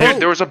add a No, boat.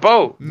 dude, there was a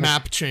boat.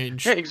 Map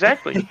change. Yeah,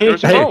 exactly. There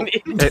was a boat.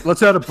 Hey,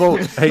 let's add a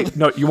boat. Hey,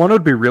 no, you want it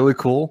to be really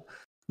cool?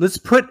 Let's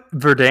put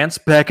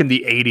Verdansk back in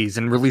the 80s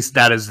and release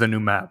that as the new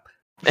map.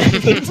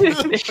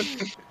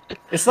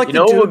 It's like, you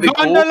know what would be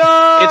cool?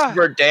 It's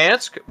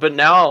Verdansk, but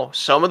now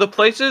some of the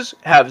places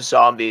have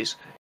zombies.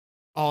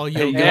 Oh,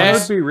 Hey, yo, that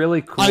guys. would be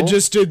really cool. I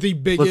just did the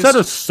biggest Let's add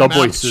a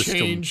subway map system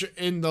change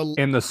in the.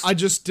 the I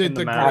just did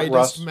the map.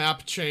 greatest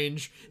map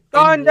change. in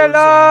Gondola!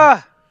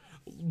 Warzone.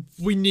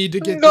 We need to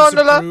get this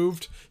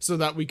approved so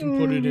that we can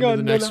put it into the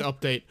next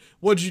update.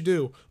 What'd you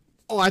do?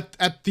 Oh,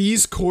 at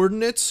these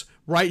coordinates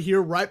right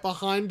here, right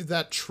behind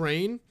that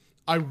train,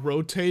 I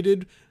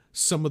rotated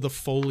some of the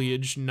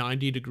foliage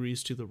 90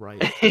 degrees to the right.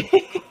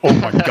 Oh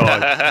my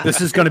god,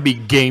 this is going to be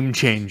game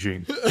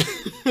changing.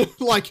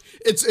 Like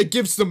it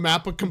gives the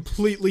map a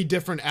completely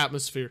different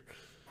atmosphere.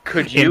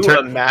 Could you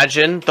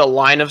imagine the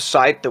line of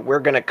sight that we're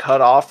going to cut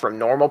off from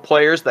normal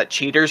players that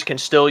cheaters can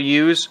still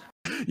use?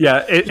 Yeah,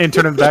 and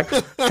turn them back.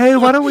 Hey,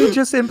 why don't we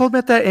just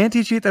implement that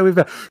anti-cheat that we've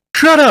got?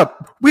 Shut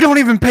up! We don't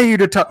even pay you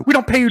to talk. We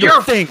don't pay you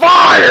to think. You're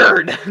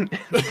fired!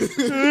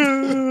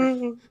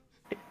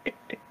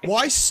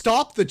 Why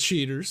stop the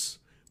cheaters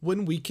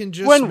when we can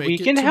just When make we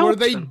it can to help where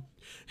they them.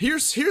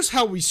 Here's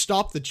how we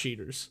stop the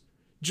cheaters.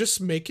 Just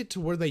make it to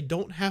where they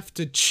don't have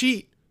to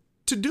cheat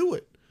to do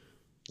it.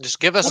 Just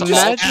give us some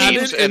Just alt add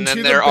teams, it and then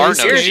into there the are no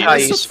base Here's game how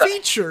cheaters. as you a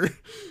feature.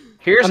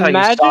 Here's how you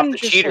stop Imagine the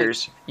just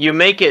cheaters. You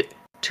make it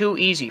too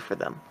easy for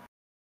them.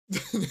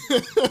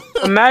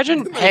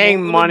 Imagine They paying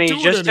won't money do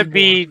it just to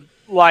be anymore.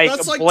 like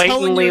That's like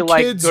blatantly telling your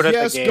like kids, good at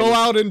yes, the game. go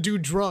out and do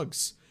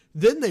drugs.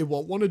 Then they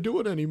won't want to do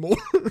it anymore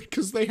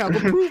because they have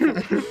approval.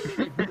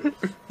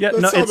 Yeah,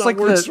 That's no, how it's that like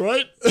works, the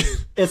right?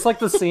 it's like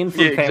the scene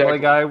from Yeah, Family exactly.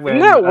 Guy when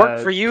Didn't that work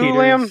for you, Peter's-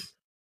 Liam?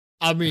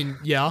 I mean,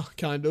 yeah,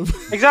 kind of.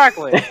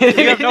 Exactly.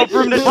 You have no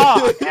room to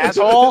talk,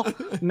 asshole.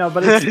 No,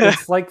 but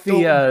it's like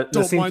the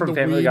Don't scene mind from the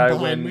Family weed Guy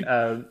behind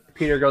when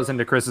Peter goes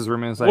into Chris's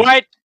room and is like,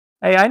 What?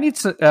 Hey, I need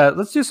some.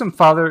 Let's do some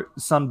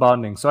father-son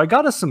bonding. So I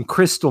got us some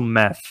crystal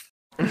meth.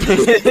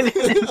 Hell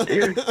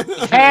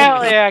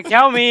yeah,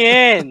 count me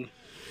in.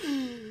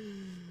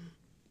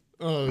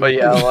 But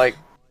yeah, like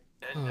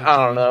I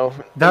don't know.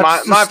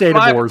 That's my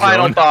Warzone.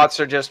 final thoughts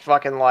are just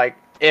fucking like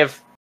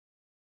if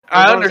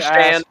I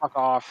understand. Fuck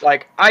off.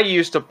 Like I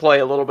used to play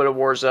a little bit of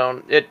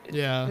Warzone. It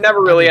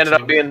never really ended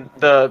up being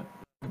the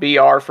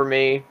BR for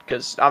me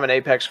because I'm an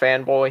Apex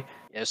fanboy.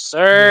 Yes,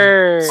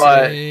 sir.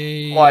 But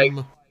like,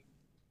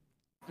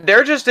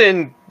 they're just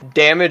in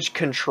damage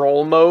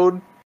control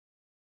mode,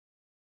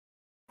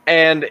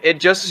 and it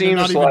just seems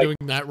not like even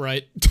doing that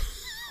right.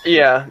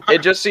 Yeah, it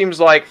just seems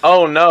like,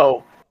 oh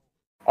no,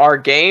 our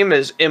game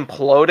is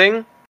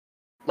imploding.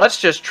 Let's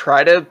just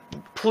try to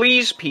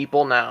please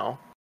people now,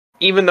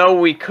 even though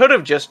we could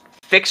have just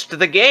fixed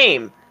the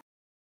game.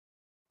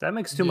 That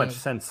makes too much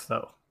sense,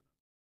 though.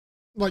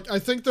 Like, I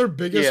think their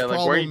biggest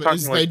problem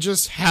is they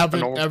just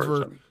haven't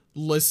ever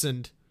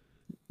listened.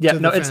 Yeah, to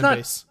no, the it's fan not.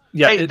 base.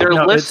 Yeah, hey,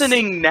 they're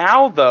listening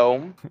now,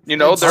 though. You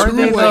know, they're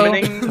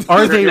listening.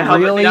 Are they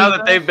really? Now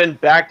that they've been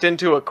backed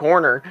into a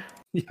corner,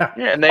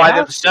 and by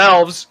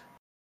themselves.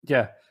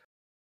 Yeah,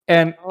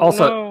 and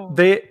also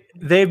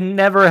they've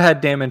never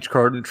had damage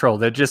control.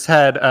 They just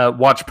had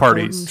watch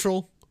parties.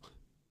 Control?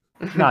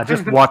 Nah,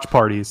 just watch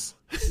parties.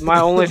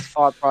 My only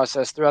thought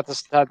process throughout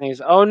this entire thing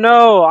is, oh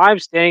no, I'm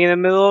standing in the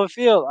middle of a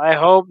field. I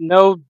hope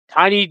no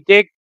tiny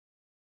dick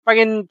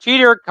fucking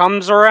cheater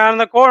comes around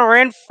the corner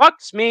and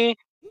fucks me.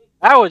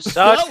 That would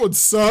suck. That would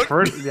suck.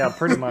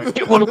 Pretty much.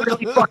 It would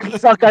really fucking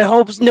suck. I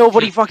hope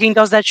nobody fucking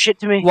does that shit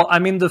to me. Well, I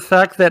mean, the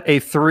fact that a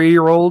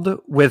 3-year-old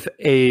with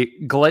a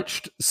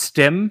glitched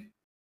stim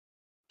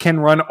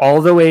can run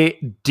all the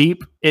way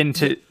deep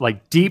into,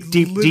 like, deep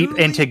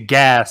into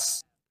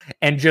gas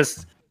and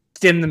just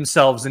stim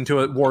themselves into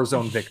a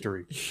Warzone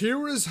victory.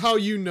 Here is how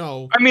you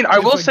know. I mean, I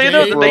will say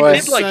though that they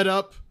did like set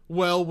up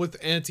well with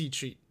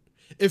anti-cheat.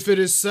 If it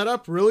is set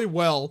up really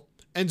well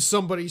and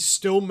somebody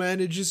still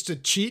manages to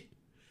cheat,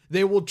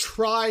 they will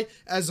try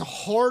as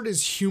hard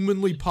as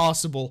humanly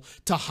possible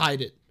to hide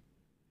it.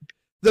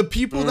 The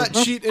people that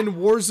cheat in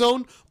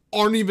Warzone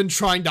aren't even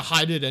trying to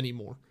hide it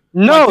anymore.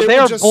 No, like, they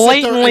are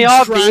blatantly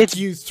obvious. Track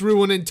you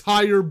through an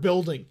entire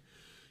building.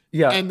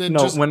 Yeah, and then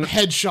just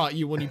headshot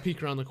you when you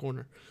peek around the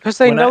corner. Because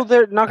they know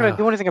they're not going to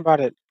do anything about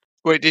it.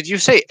 Wait, did you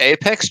say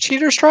Apex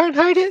cheaters try and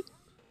hide it?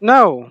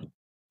 No.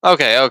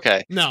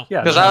 Okay. No.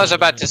 Because I was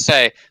about to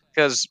say,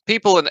 because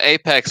people in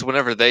Apex,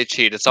 whenever they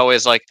cheat, it's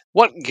always like,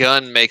 what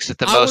gun makes it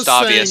the most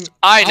obvious?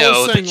 I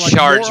know, the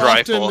charge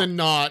rifle. More often than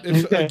not,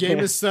 if a game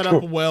is set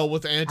up well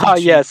with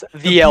anti-cheat, yes, the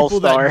people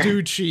that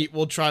do cheat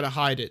will try to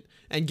hide it.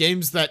 And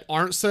games that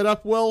aren't set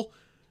up well,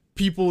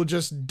 people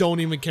just don't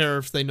even care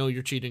if they know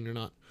you're cheating or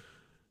not.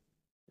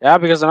 Yeah,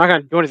 because they're not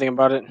going to do anything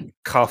about it.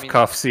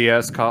 Cough,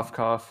 CS,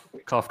 cough,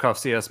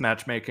 CS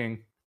matchmaking.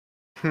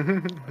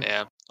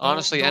 Yeah.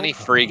 Honestly, any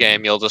free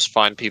game, you'll just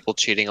find people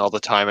cheating all the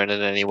time in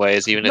it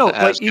anyways, even if it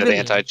has good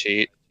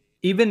anti-cheat.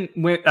 Even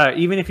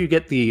if you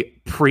get the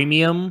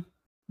premium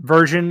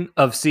version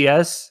of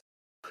CS,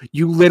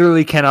 you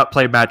literally cannot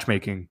play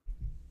matchmaking.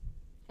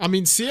 I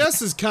mean,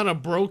 CS is kind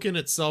of broken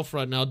itself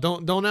right now.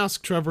 Don't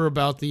ask Trevor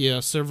about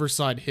the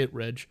server-side hit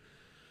reg.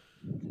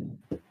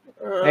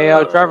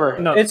 Hey, Trevor.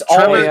 No, it's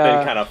always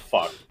been kind of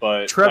fucked,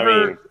 but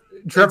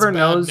Trevor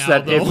knows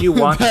that if you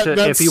want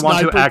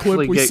to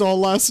actually we saw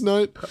last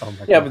night. Oh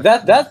my God.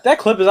 But that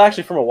clip is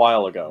actually from a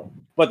while ago.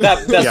 But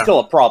that's still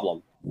a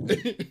problem.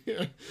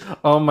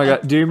 Oh my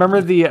God! Do you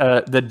remember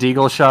the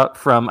Deagle shot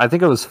from, I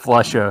think it was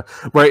Flusha,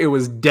 where it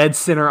was dead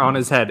center on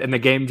his head and the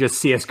game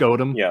just CS:GO'd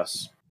him?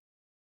 Yes.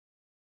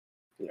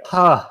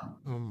 Huh.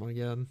 Oh my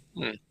God.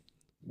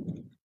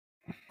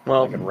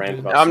 Well,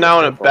 I'm now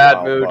in a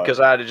bad mood because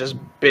I had to just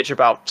bitch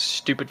about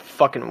stupid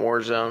fucking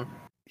Warzone.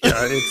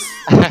 Yeah, it's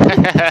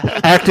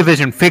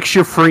Activision, fix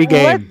your free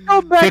game.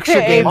 Fix your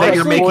game that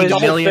you're making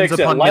millions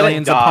upon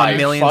millions upon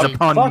millions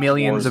upon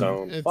millions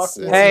of.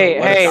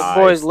 Hey,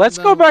 boys, let's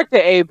go back to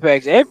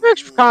Apex.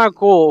 Apex is kind of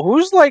cool.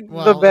 Who's like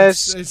the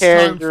best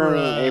character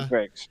in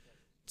Apex?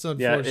 It's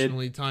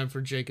unfortunately time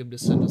for Jacob to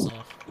send us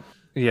off.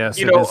 Yes,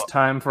 it is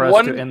time for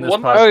us to end this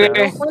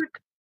podcast.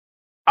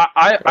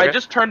 I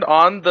just turned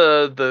on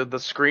the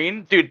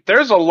screen, dude.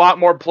 There's a lot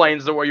more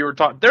planes than what you were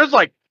talking. There's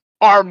like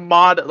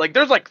armada, like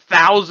there's like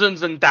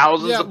thousands and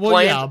thousands of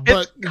planes. Yeah,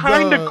 it's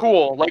kind of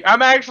cool. Like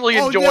I'm actually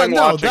enjoying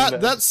watching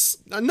this.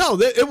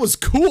 It was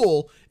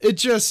cool. It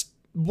just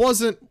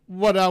wasn't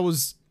what I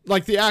was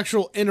like. The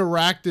actual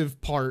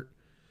interactive part,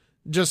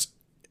 just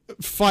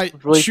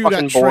fight, really shoot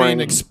at train,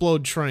 boring.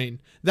 Explode train.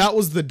 That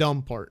was the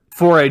dumb part.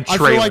 For a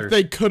trailer, I feel like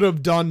they could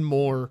have done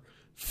more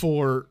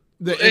for.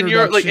 In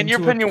your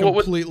opinion, what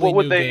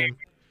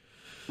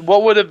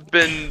would have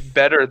been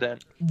better then?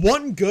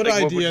 One good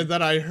idea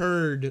that I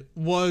heard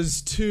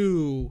was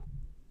to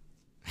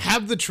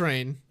have the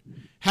train,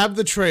 have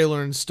the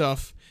trailer and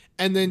stuff,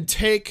 and then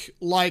take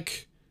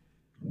like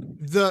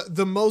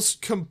the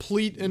most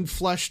complete and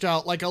fleshed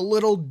out, like a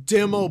little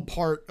demo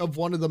part of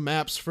one of the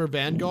maps for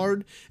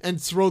Vanguard,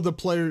 and throw the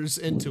players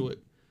into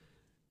it.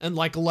 and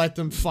like let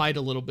them fight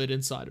a little bit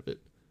inside of it.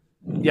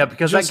 Yeah,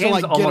 because that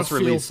game's almost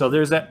released, so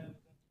there's that.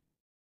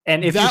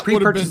 And if you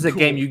pre-purchase the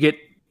game, you get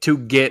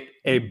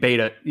a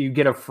beta. You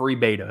get a free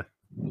beta.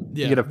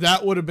 Yeah,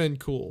 that would have been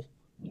cool.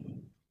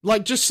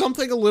 Like, just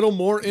something a little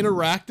more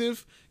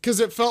interactive,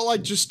 because it felt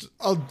like just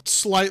a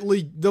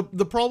slightly... The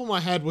problem I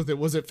had with it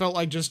was it felt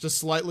like just a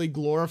slightly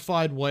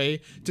glorified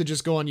way to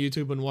just go on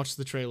YouTube and watch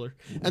the trailer.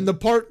 And the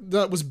part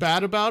that was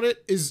bad about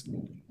it is,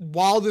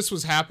 while this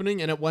was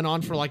happening, and it went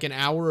on for like an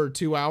hour or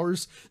 2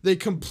 hours, they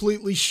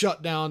completely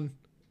shut down,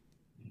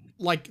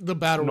 like, the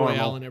Battle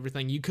Royale and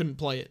everything. You couldn't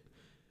play it.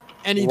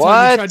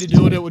 Anytime you tried to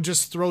do it, it would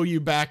just throw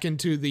you back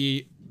into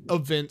the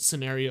event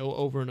scenario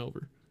over and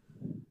over.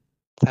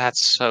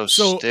 That's so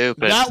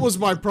stupid. That was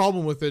my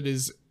problem with it,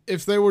 is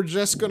if they were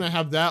just going to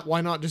have that,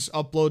 why not just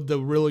upload the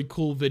really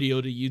cool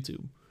video to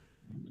YouTube?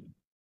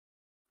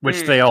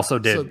 Which they also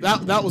did. So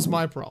that was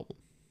my problem.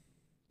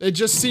 It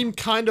just seemed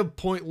kind of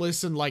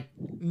pointless and like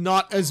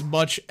not as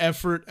much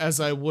effort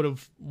as I would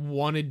have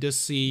wanted to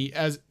see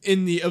as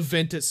in the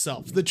event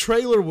itself. The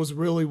trailer was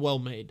really well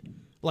made.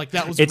 Like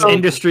that was it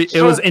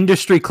was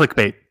industry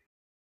clickbait.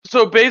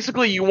 So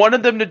basically, you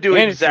wanted them to do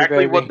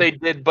exactly what they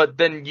did, but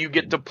then you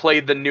get to play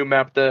the new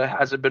map that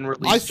hasn't been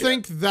released. I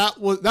think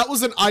that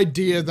was an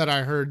idea that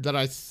I heard that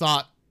I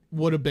thought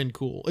would have been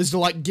cool, is to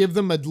like give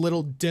them a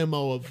little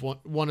demo of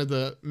one of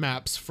the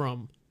maps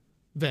from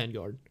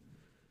Vanguard,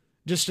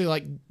 just to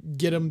like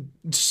get them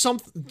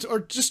something,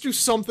 or just do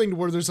something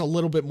where there's a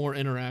little bit more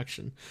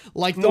interaction.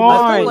 Like the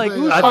I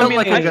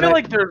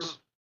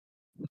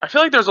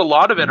feel like there's a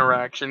lot of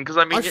interaction, because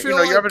I mean,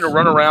 you're having to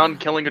run around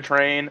killing a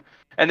train.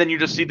 And then you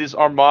just see this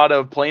armada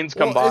of planes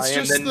come by,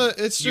 and then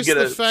you get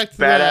a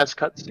badass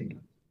cutscene.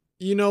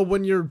 You know,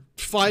 when you're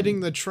fighting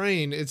the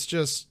train, it's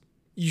just,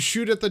 you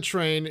shoot at the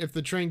train, if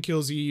the train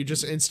kills you, you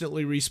just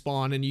instantly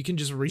respawn, and you can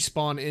just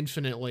respawn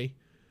infinitely.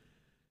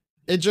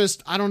 It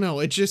just, I don't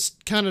know, it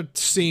just kind of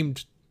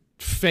seemed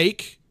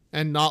fake,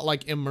 and not,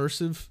 like,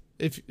 immersive,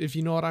 if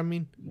you know what I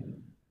mean.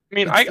 I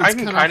mean, I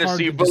can kind of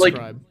see, but, like,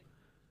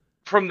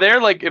 from there,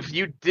 like, if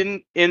you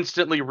didn't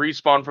instantly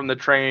respawn from the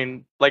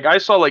train, like, I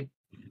saw, like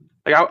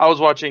I was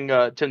watching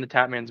Tim the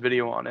Tatman's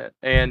video on it,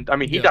 and I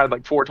mean, he died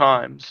like 4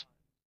 times.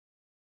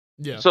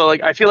 Yeah. So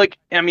like, I feel like,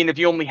 I mean, if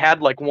you only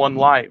had like 1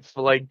 life,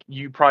 like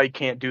you probably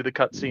can't do the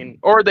cutscene,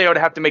 or they would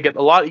have to make it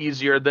a lot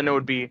easier. Then it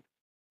would be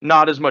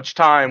not as much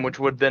time, which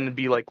would then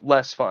be like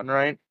less fun,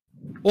 right?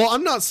 Well,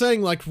 I'm not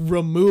saying like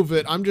remove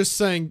it. I'm just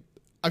saying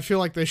I feel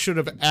like they should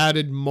have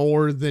added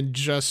more than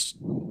just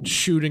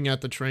shooting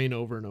at the train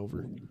over and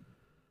over.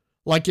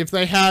 Like if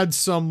they had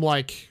some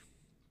like,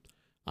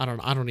 I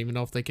don't even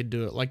know if they could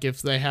do it. Like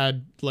if they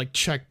had like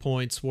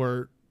checkpoints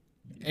where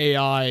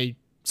AI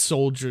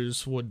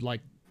soldiers would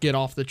like get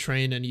off the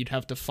train and you'd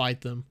have to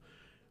fight them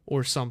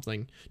or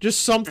something.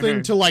 Just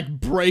something to like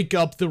break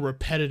up the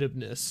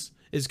repetitiveness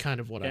is kind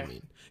of what I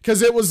mean.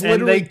 Because it was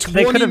literally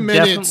 20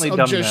 minutes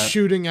of just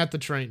shooting at the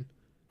train.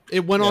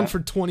 It went on for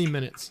 20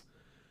 minutes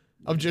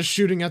of just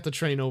shooting at the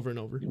train over and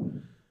over.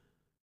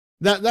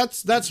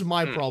 That's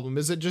my problem,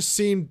 is it just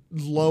seemed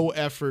low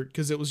effort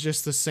because it was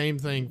just the same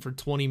thing for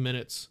 20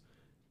 minutes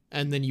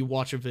and then you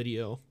watch a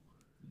video.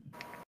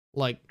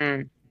 Like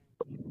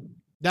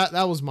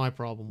that was my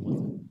problem with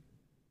it.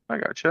 I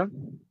gotcha.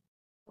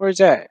 Where's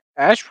that?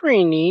 That's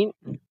pretty neat.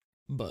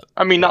 But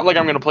I mean, not like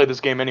I'm gonna play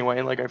this game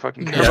anyway. Like I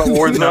fucking care about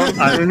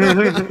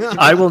Warzone.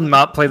 I will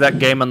not play that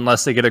game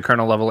unless they get a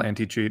kernel level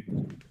anti-cheat.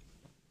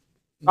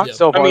 I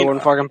still probably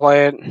wouldn't fucking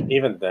play it.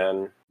 Even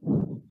then.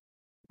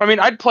 I mean,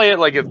 I'd play it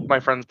like if my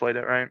friends played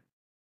it, right?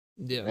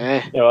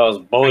 Yeah. Yeah, well, I was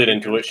bullied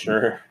into it,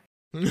 sure.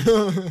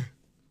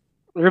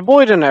 You're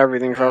bullied into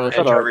everything, Trevor.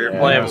 Shut up. You're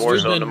playing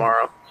Warzone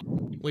tomorrow.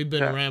 We've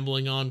been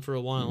rambling on for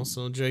a while,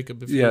 so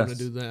Jacob, if you want to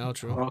do the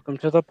outro. Welcome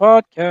to the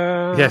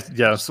podcast.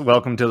 Yes,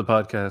 welcome to the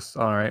podcast.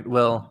 All right,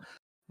 well,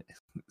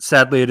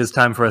 sadly, it is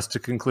time for us to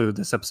conclude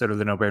this episode of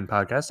the No Brain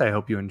Podcast. I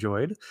hope you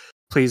enjoyed.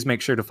 Please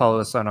make sure to follow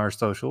us on our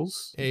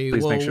socials. Hey,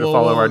 Please make sure to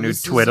follow our new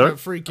Twitter.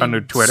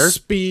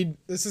 Speed.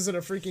 This isn't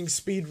a freaking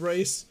speed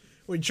race.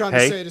 We're trying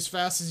to say it as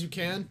fast as you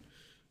can.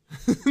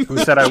 Who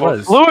said I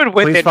was? Fluid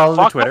with Please it. follow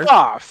the Twitter.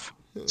 Off.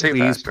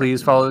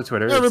 Please follow the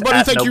Twitter.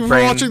 Everybody, thank you for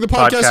watching the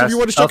podcast. If you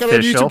want to check out our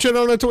YouTube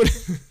channel on Twitter.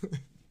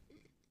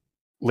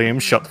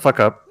 Liam, shut the fuck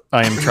up.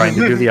 I am trying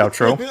to do the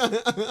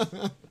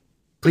outro.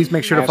 Please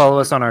make sure to follow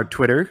us on our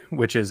Twitter,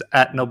 which is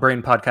at No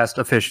Brain Podcast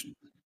Official.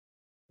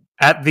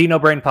 At the No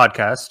Brain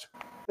Podcast.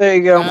 There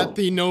you go.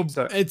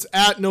 It's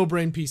at No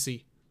Brain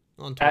PC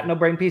on Twitter. At No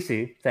Brain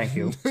PC. Thank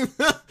you.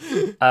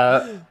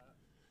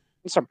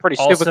 It's some pretty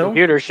stupid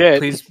computer shit.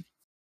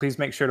 Please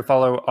make sure to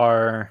follow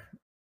our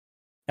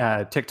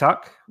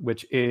TikTok,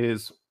 which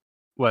is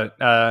at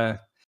the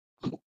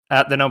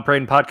No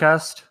Brain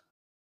Podcast.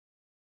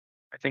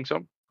 I think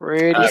so.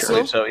 Pretty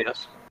sure. So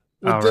yes.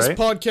 With this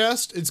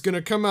podcast, it's going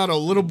to come out a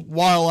little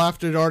while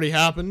after it already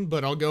happened,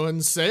 but I'll go ahead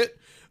and say it.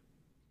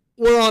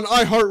 We're on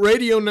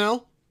iHeartRadio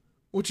now,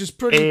 which is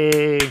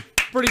pretty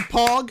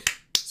pog.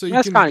 So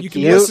you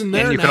can listen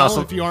there now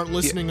if you aren't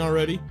listening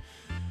already.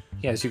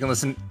 Yes, you can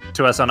listen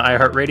to us on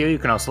iHeartRadio. You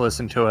can also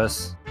listen to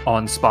us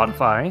on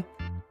Spotify.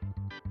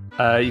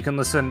 You can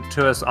listen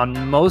to us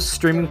on most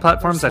streaming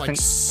platforms. There's I think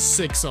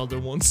 6 other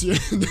ones.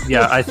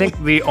 Yeah, I think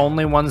the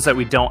only ones that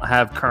we don't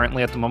have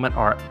currently at the moment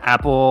are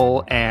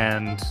Apple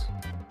and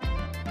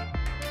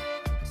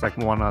it's like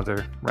one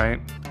other, right?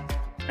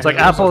 It's like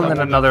Apple and then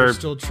another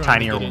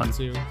tinier one.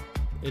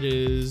 It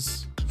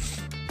is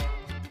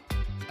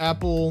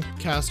Apple,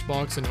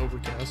 Castbox, and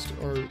Overcast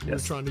we're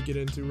trying to get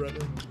into right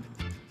now.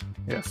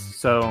 Yes,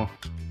 so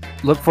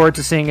look forward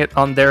to seeing it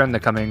on there in the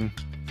coming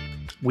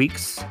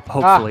weeks,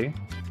 hopefully.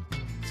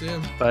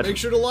 But make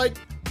sure to like.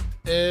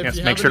 If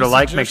you make sure to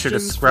like, make sure to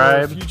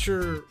subscribe. For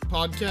future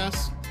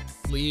podcasts,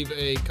 leave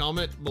a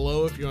comment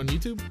below if you're on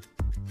YouTube.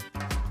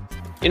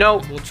 You know,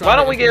 why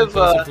don't we give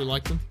if we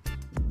like them.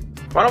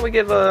 Why don't we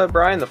give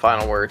Brian the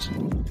final words?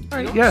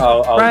 Right, yeah,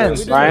 Brian,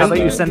 how about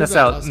you send us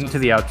out into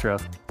the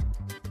outro?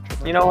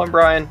 You know what,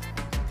 Brian?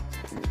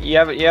 You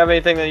have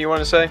anything that you want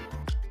to say?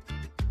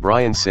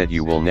 Brian said,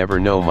 "You will never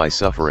know my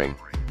suffering.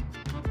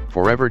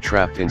 Forever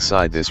trapped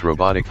inside this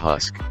robotic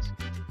husk."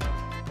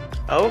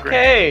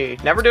 Okay,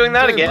 never doing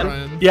that again.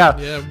 Brian.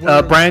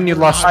 Yeah, Brian, you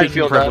lost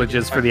speaking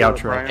privileges for the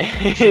outro.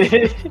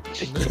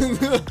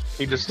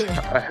 He just.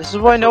 This is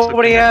why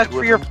nobody asked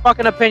for your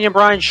fucking opinion,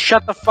 Brian.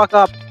 Shut the fuck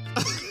up.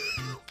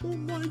 Oh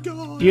my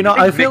god. You know,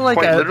 I feel like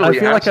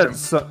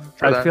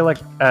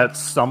at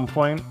some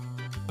point,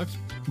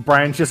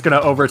 Brian's just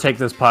gonna overtake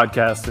this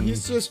podcast,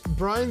 and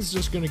Brian's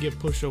just gonna get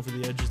pushed over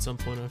the edge at some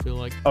point. I feel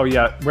like. Oh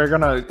yeah, we're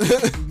gonna.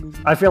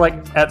 I feel like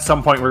at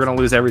some point we're gonna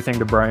lose everything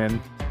to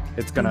Brian.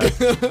 It's gonna.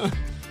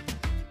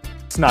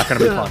 It's not gonna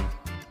be fun.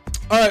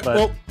 All right.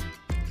 Well,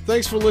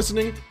 thanks for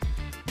listening.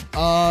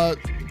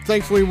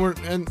 Thankfully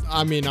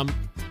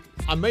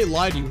I may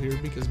lie to you here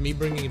because me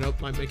bringing it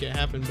up might make it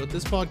happen, but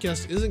this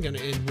podcast isn't gonna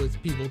end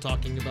with people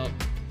talking about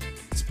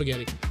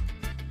spaghetti.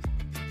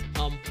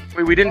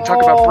 Wait, we didn't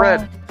talk about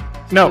bread.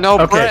 No,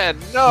 okay. Bread.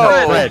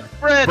 No, bread.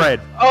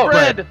 Oh,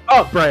 bread.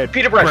 Oh, bread.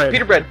 Peter bread.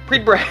 Peter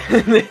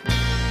bread.